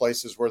other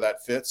places where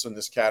that fits in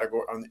this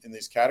category, in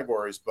these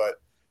categories, but at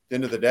the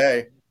end of the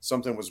day,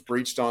 something was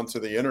breached onto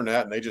the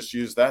internet, and they just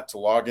used that to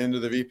log into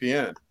the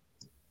VPN.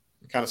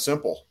 Kind of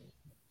simple.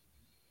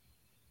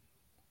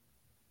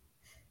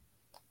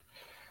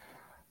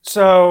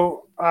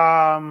 So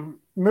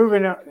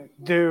moving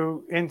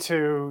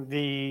into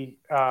the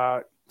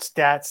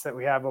stats that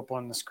we have up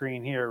on the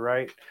screen here,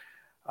 right?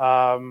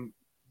 The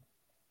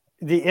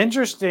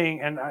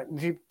interesting,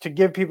 and to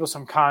give people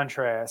some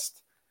contrast,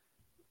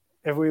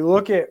 if we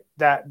look at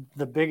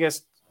the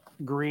biggest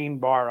green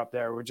bar up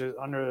there, which is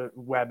under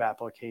web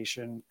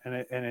application, and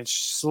it's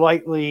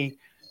slightly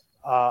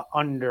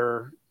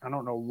under, I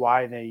don't know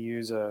why they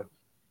use a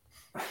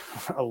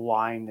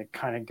line that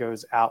kind of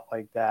goes out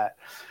like that.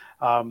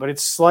 But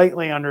it's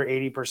slightly under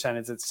 80%.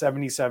 It's at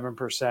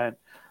 77%,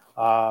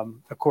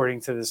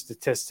 according to the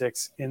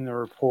statistics in the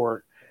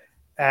report.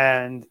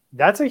 And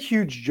that's a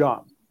huge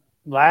jump.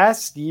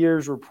 Last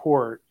year's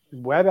report,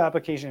 web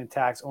application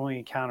attacks only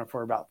accounted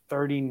for about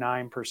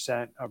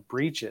 39% of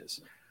breaches.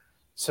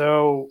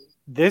 So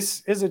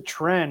this is a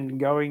trend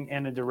going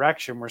in a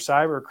direction where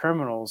cyber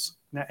criminals,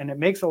 and it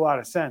makes a lot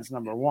of sense,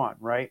 number one,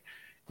 right?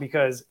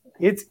 Because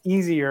it's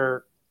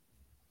easier,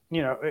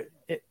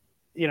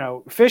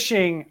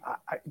 phishing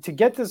to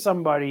get to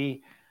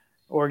somebody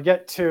or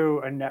get to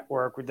a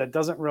network that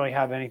doesn't really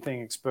have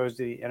anything exposed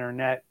to the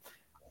internet.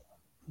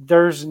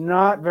 There's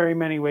not very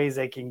many ways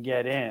they can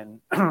get in.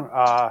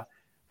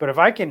 But if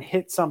I can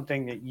hit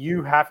something that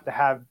you have to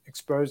have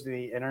exposed to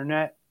the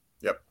internet,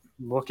 yep.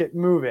 Look at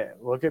MoveIt,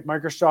 look at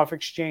Microsoft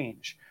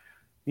Exchange.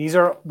 These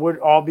would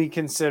all be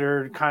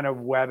considered kind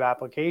of web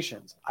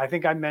applications. I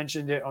think I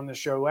mentioned it on the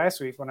show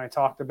last week when I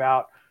talked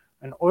about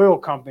an oil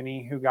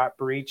company who got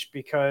breached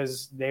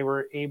because they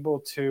were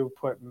able to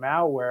put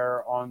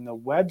malware on the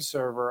web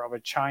server of a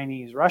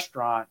Chinese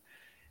restaurant.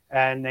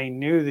 And they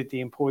knew that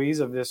the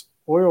employees of this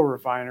oil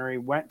refinery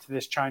went to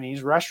this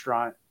Chinese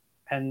restaurant,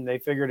 and they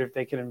figured if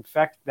they could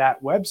infect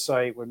that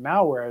website with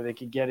malware, they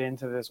could get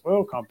into this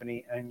oil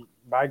company. And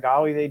by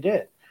golly, they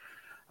did.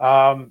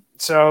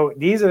 So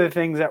these are the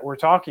things that we're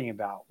talking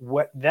about.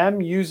 Them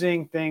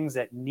using things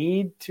that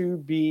need to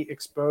be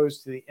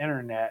exposed to the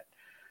internet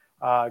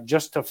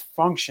just to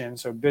function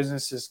so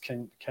businesses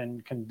can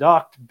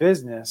conduct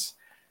business,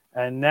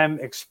 and them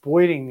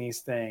exploiting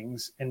these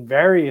things in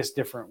various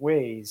different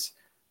ways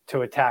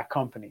to attack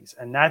companies.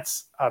 And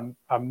that's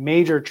a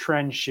major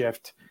trend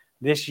shift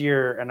this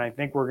year. And I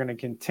think we're going to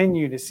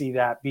continue to see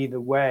that be the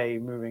way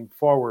moving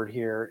forward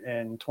here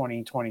in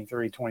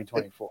 2023,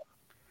 2024.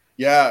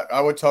 Yeah,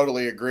 I would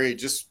totally agree.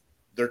 Just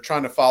they're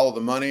trying to follow the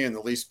money and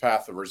the least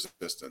path of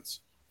resistance.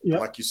 Yep.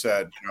 Like you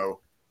said,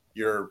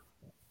 your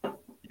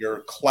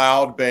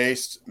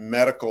cloud-based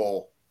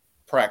medical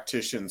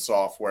practitioner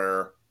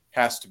software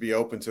has to be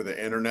open to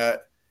the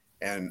internet.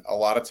 And a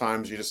lot of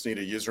times you just need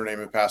a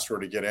username and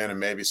password to get in, and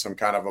maybe some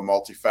kind of a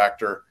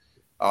multi-factor.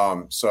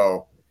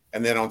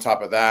 And then on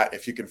top of that,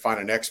 if you can find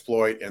an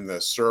exploit in the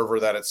server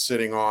that it's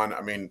sitting on,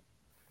 I mean,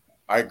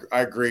 I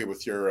agree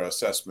with your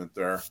assessment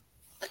there.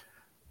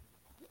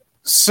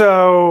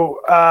 So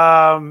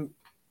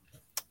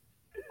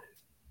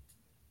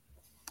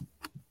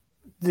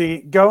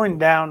going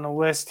down the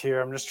list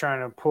here, I'm just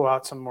trying to pull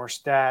out some more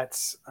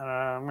stats.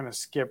 I'm going to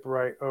skip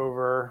right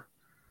over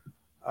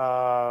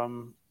a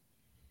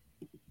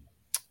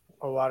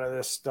lot of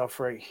this stuff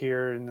right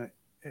here,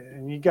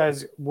 and you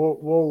guys,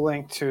 we'll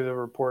link to the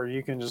report.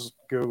 You can just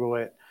Google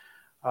it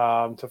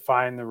to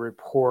find the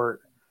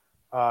report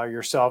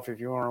yourself if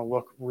you want to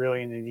look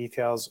really into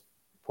details.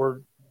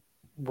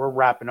 We're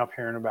wrapping up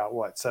here in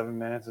about 7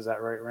 minutes? Is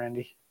that right,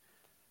 Randy?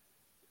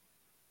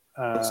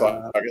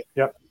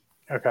 Yep.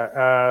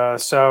 Okay.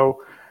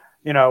 So,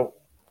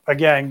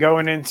 again,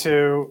 going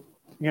into,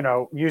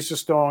 use of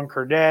stolen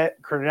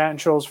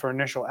credentials for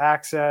initial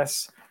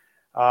access,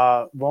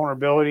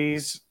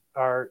 vulnerabilities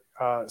are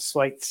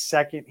slight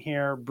second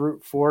here.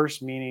 Brute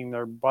force, meaning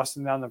they're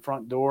busting down the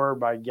front door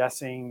by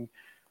guessing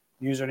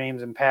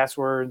usernames and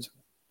passwords.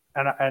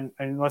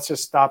 And let's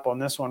just stop on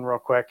this one real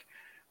quick.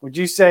 Would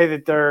you say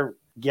that they're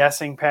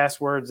guessing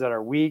passwords that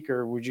are weak,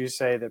 or would you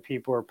say that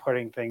people are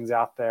putting things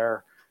out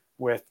there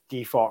with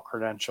default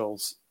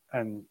credentials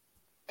and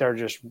they're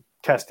just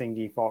testing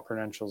default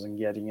credentials and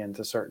getting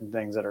into certain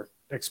things that are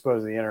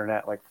exposed to the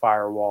internet, like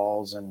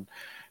firewalls and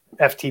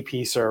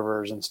FTP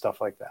servers and stuff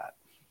like that.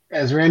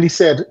 As Randy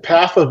said,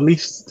 path of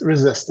least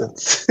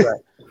resistance.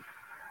 Right.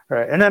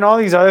 Right. And then all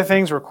these other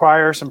things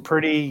require some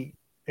pretty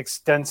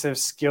extensive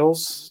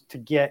skills to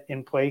get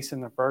in place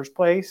in the first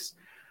place.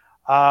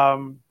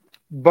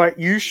 But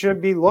you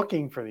should be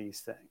looking for these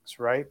things,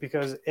 right?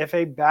 Because if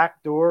a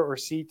backdoor or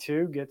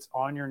C2 gets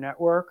on your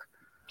network,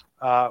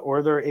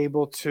 or they're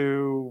able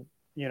to,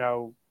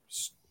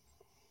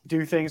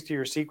 do things to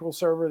your SQL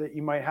server that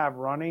you might have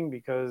running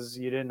because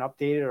you didn't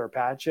update it or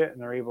patch it,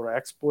 and they're able to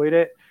exploit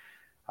it,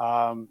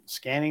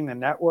 scanning the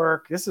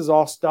network. This is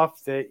all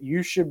stuff that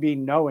you should be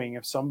knowing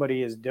if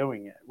somebody is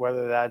doing it,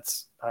 whether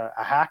that's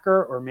a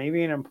hacker or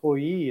maybe an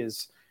employee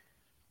is,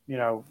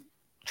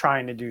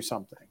 trying to do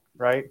something,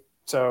 right?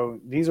 So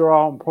these are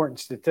all important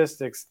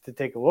statistics to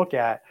take a look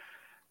at.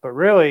 But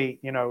really,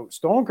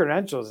 stolen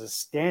credentials is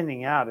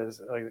standing out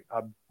as like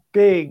a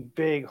big,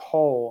 big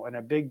hole and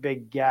a big,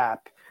 big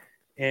gap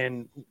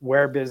in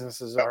where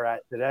businesses are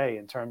at today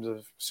in terms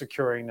of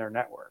securing their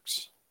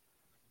networks.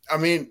 I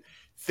mean,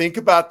 think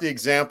about the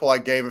example I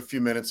gave a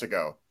few minutes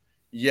ago.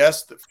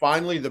 Yes,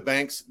 finally the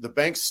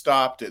banks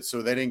stopped it,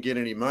 so they didn't get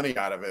any money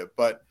out of it.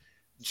 But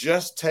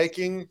just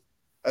taking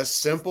a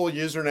simple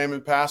username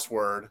and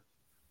password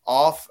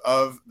off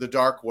of the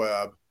dark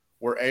web,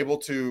 we're able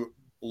to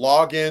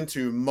log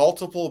into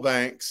multiple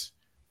banks,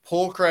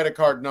 pull credit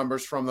card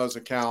numbers from those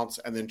accounts,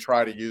 and then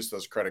try to use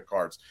those credit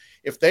cards.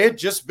 If they had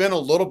just been a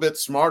little bit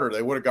smarter,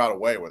 they would have got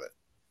away with it.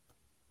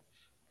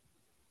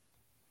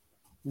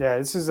 Yeah,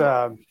 this is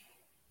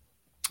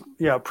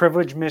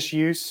privilege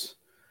misuse.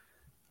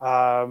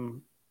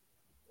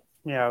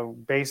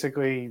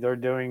 Basically they're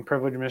doing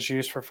privilege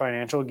misuse for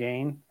financial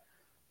gain.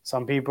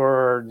 Some people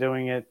are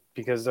doing it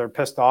because they're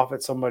pissed off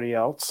at somebody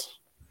else.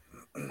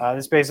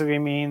 This basically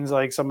means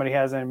like somebody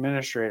has an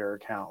administrator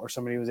account or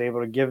somebody was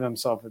able to give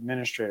themselves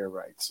administrator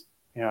rights,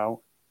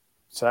 so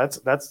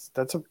that's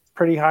a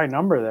pretty high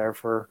number there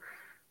for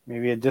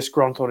maybe a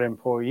disgruntled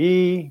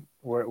employee,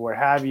 what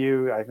have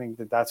you. I think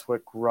that's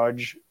what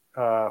grudge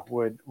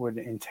would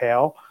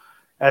entail.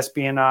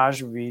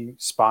 Espionage would be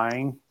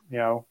spying,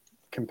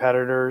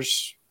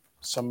 competitors,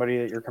 somebody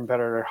that your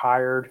competitor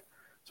hired.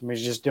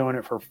 Somebody's just doing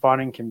it for fun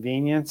and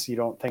convenience. You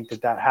don't think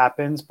that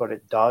happens, but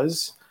it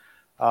does.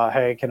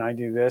 Hey, can I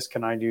do this?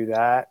 Can I do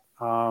that?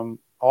 All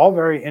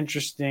very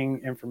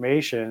interesting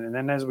information. And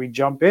then as we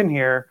jump in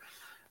here,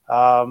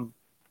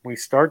 we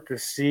start to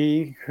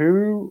see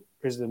who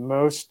is the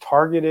most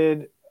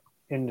targeted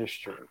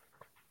industry.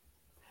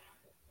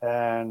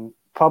 And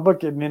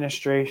public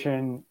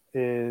administration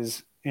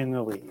is in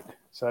the lead.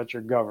 So that's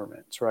your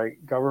governments,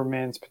 right?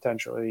 Governments,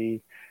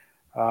 potentially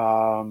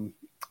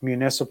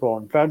municipal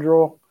and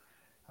federal.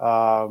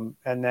 And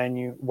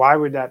then why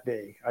would that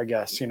be? I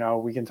guess,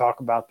 we can talk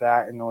about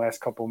that in the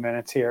last couple of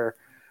minutes here.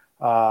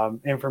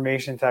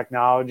 Information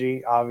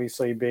technology,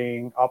 obviously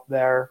being up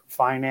there,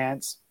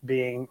 finance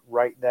being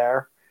right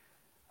there.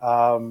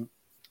 And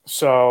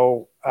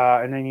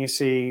then you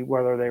see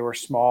whether they were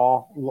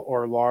small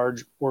or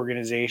large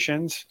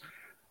organizations.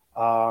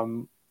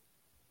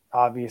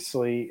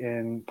 Obviously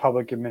in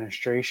public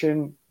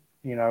administration,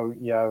 you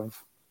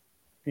have,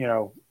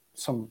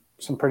 some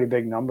pretty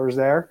big numbers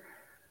there.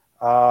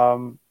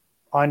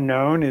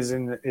 Unknown is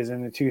in the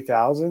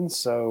 2000s.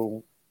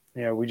 So,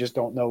 we just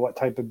don't know what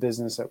type of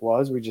business it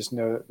was. We just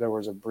know that there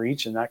was a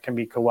breach, and that can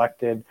be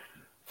collected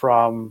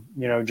from,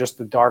 just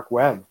the dark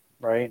web,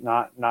 right?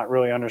 Not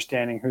really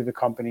understanding who the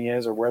company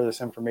is or where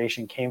this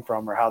information came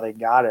from or how they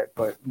got it,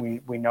 but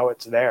we know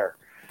it's there,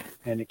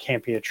 and it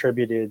can't be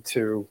attributed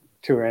to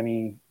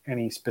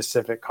any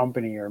specific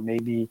company. Or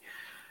maybe,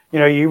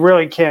 you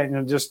really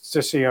can't, just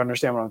so you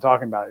understand what I'm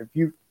talking about. If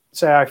you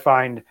say I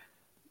find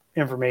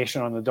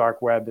information on the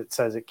dark web that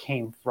says it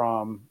came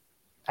from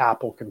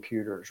Apple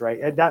computers,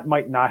 right? That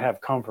might not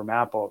have come from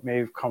Apple. It may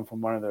have come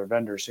from one of their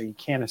vendors. So you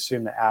can't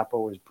assume that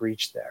Apple was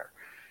breached there.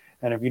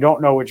 And if you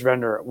don't know which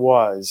vendor it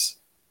was,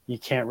 you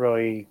can't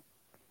really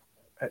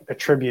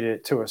attribute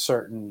it to a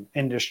certain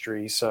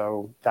industry.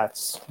 So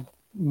that's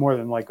more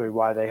than likely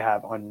why they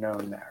have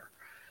unknown there.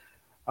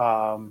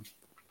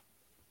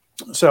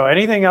 So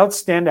anything else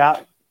stand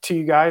out to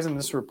you guys in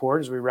this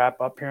report as we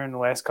wrap up here in the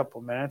last couple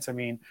of minutes? I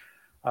mean,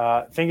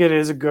 I think it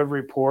is a good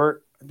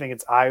report. I think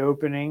it's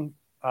eye-opening.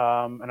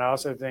 And I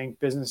also think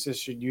businesses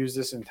should use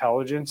this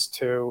intelligence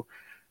to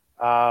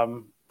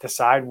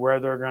decide where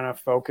they're going to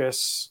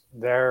focus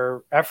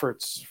their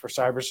efforts for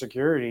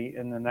cybersecurity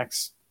in the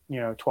next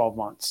 12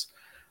 months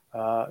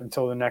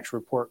until the next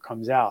report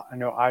comes out. I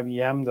know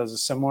IBM does a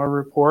similar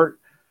report.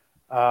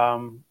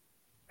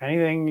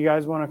 Anything you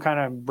guys want to kind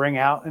of bring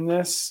out in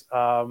this?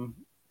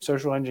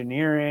 Social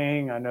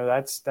engineering, I know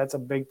that's a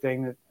big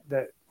thing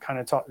that kind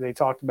of they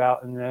talked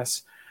about in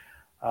this.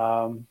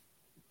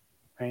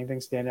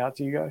 Anything stand out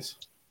to you guys?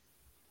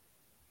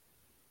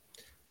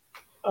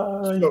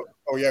 Go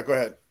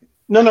ahead.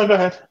 No, go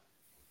ahead.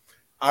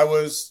 I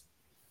was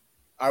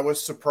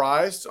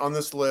surprised on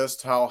this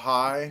list how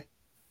high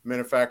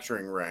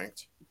manufacturing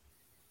ranked.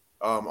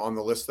 on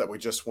the list that we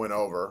just went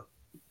over.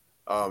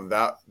 I'm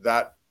not.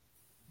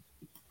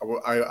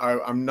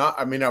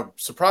 I mean, I'm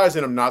surprised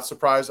and I'm not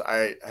surprised.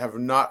 I have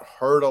not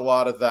heard a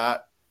lot of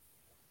that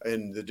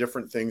in the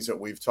different things that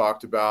we've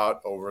talked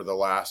about over the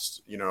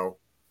last,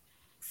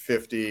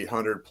 50,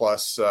 100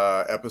 plus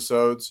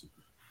episodes.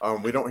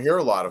 We don't hear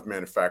a lot of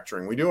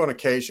manufacturing. We do on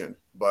occasion,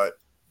 but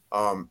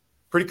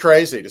pretty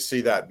crazy to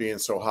see that being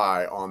so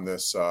high on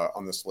this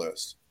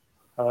list.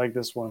 I like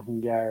this one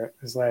from Garrett.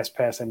 His last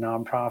pass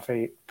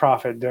a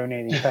profit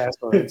donating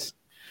passwords.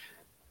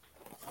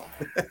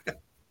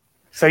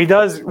 So he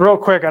does real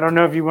quick. I don't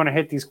know if you want to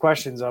hit these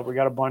questions up. We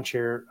got a bunch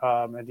here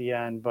at the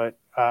end, but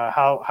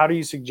how do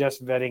you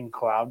suggest vetting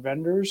cloud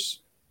vendors?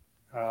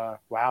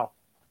 Wow.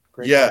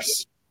 Great yes.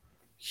 question.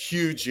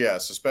 Huge.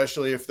 Yes.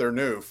 Especially if they're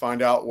new,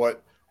 find out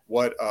what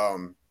they're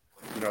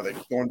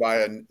going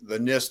by the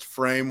NIST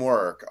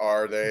framework.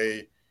 Are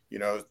they,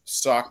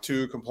 SOC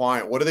 2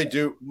 compliant? What do they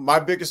do? My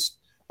biggest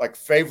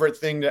favorite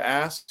thing to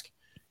ask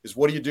is,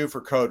 what do you do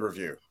for code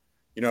review?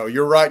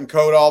 You're writing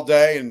code all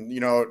day, and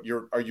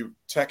are you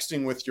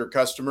texting with your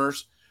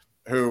customers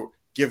who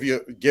give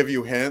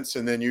you hints,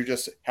 and then you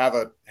just have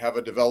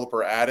a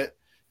developer add it?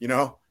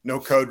 No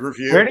code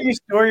review. Where do you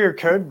store your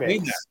code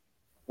base?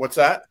 What's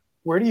that?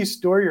 Where do you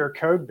store your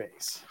code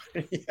base?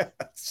 Yeah,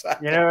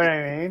 exactly. You know what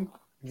I mean?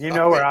 You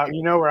know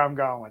where I'm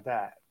going with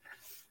that.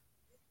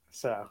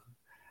 So,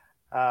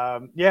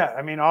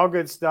 I mean, all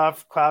good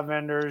stuff. Cloud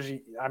vendors.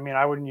 I mean,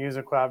 I wouldn't use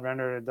a cloud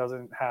vendor that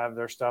doesn't have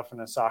their stuff in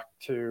a SOC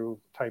 2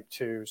 Type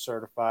 2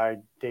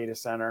 certified data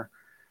center.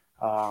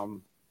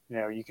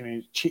 You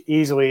can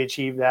easily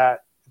achieve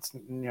that. It's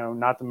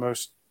not the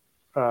most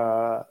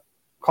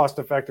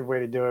cost-effective way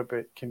to do it,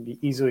 but can be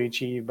easily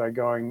achieved by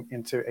going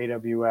into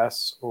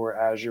AWS or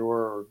Azure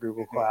or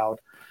Google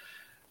Cloud.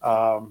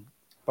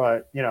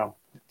 But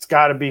it's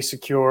got to be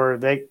secure.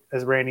 They,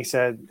 as Randy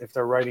said, if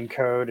they're writing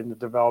code and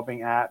developing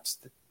apps,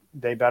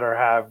 they better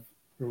have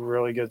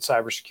really good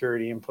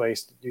cybersecurity in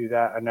place to do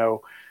that. I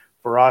know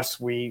for us,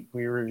 we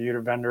reviewed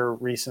a vendor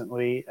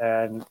recently,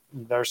 and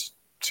their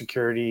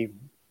security,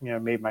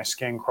 made my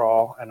skin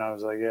crawl. And I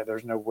was like, yeah,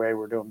 there's no way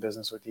we're doing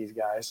business with these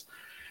guys.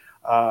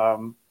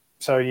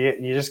 So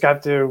you just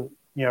got to,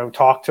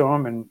 talk to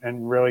them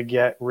and really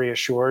get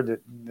reassured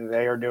that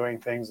they are doing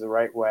things the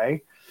right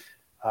way.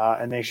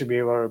 And they should be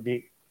able to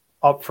be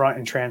upfront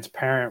and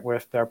transparent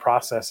with their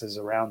processes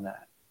around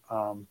that.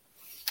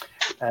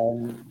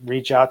 And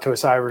reach out to a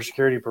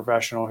cybersecurity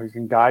professional who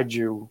can guide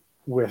you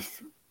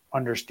with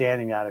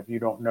understanding that if you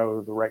don't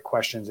know the right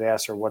questions to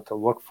ask or what to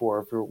look for.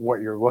 If what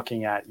you're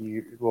looking at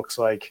it looks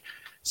like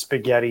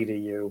spaghetti to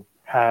you,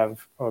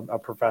 have a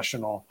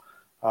professional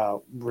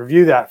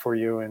review that for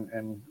you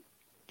and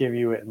give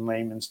you it in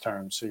layman's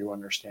terms so you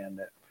understand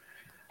it.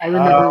 I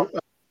remember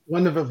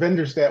one of the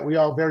vendors that we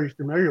all very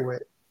familiar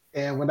with.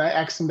 And when I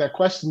asked them that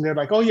question, they're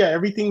like, oh, yeah,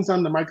 everything's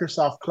on the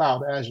Microsoft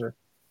Cloud, Azure.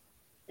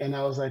 And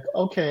I was like,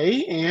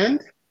 okay, and?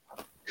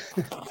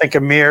 I think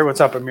Amir,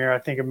 what's up, Amir? I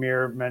think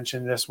Amir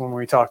mentioned this when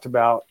we talked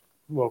about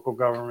local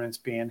governments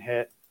being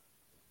hit.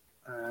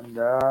 And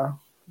got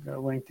a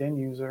LinkedIn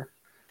user.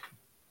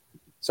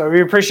 So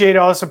we appreciate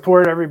all the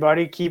support,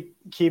 everybody.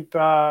 Keep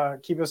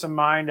us in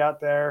mind out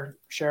there.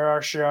 Share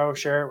our show.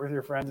 Share it with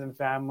your friends and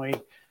family.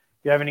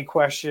 If you have any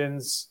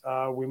questions,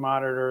 we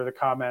monitor the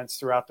comments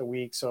throughout the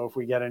week. So if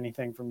we get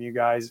anything from you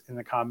guys in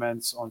the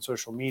comments on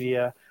social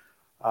media,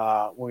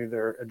 we'll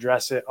either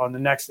address it on the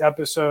next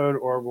episode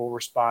or we'll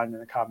respond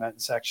in the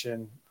comment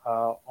section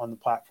on the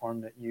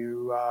platform that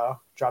you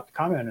dropped the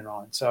comment in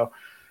on. So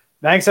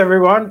thanks,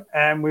 everyone.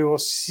 And we will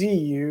see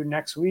you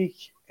next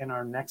week in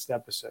our next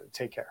episode.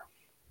 Take care.